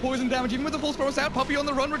shred him with the poison damage, even with the full Sprouse out. Puppey on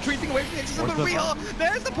the run, retreating away from the Exorcism, but Weeha,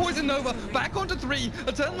 there's the Poison Nova, back onto 3.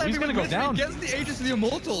 Eternal Envy with Misery gets the Aegis of the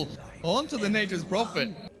Immortal onto the Nature's Prophet.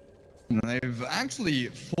 They've actually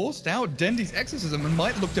forced out Dendy's Exorcism and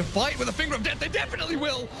might look to fight with a Finger of Death. They definitely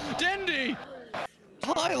will! Dendy!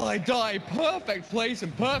 Highlight die, perfect place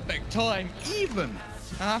and perfect time, even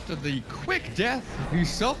after the quick death he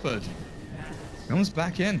suffered. Comes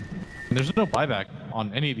back in. There's no buyback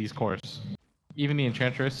on any of these cores. Even the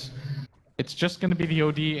Enchantress. It's just going to be the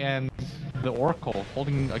OD and the Oracle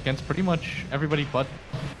holding against pretty much everybody but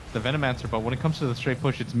the Venomancer. But when it comes to the straight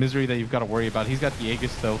push, it's Misery that you've got to worry about. He's got the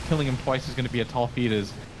Aegis though. Killing him twice is going to be a tall feat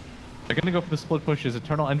as they're going to go for the split pushes.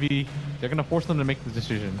 Eternal Envy, they're going to force them to make the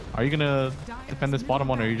decision. Are you going to defend this bottom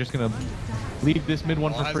one, or are you just going to leave this mid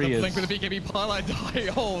one for free? Blink with the BKB highlight die.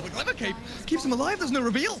 Oh, the Clever Cape keeps him alive. There's no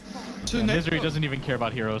reveal. Misery doesn't even care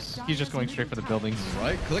about heroes. He's just going straight for the buildings.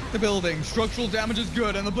 Right, click the building. Structural damage is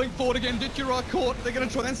good, and the blink forward again. Ditya caught. They're going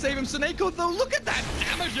to try and save him. Seneko, though, look at that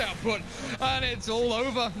damage output. And it's all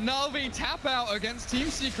over. Na'Vi tap out against Team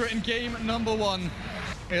Secret in game number 1.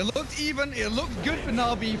 It looked even, it looked good for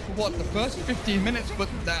Na'Vi for what, the first 15 minutes, but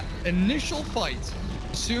that initial fight,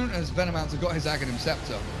 as soon as Venomancer got his Aghanim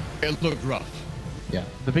Scepter, it looked rough. Yeah,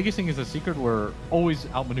 the biggest thing is that Secret were always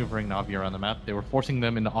outmaneuvering Na'Vi around the map. They were forcing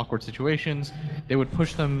them into awkward situations. They would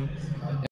push them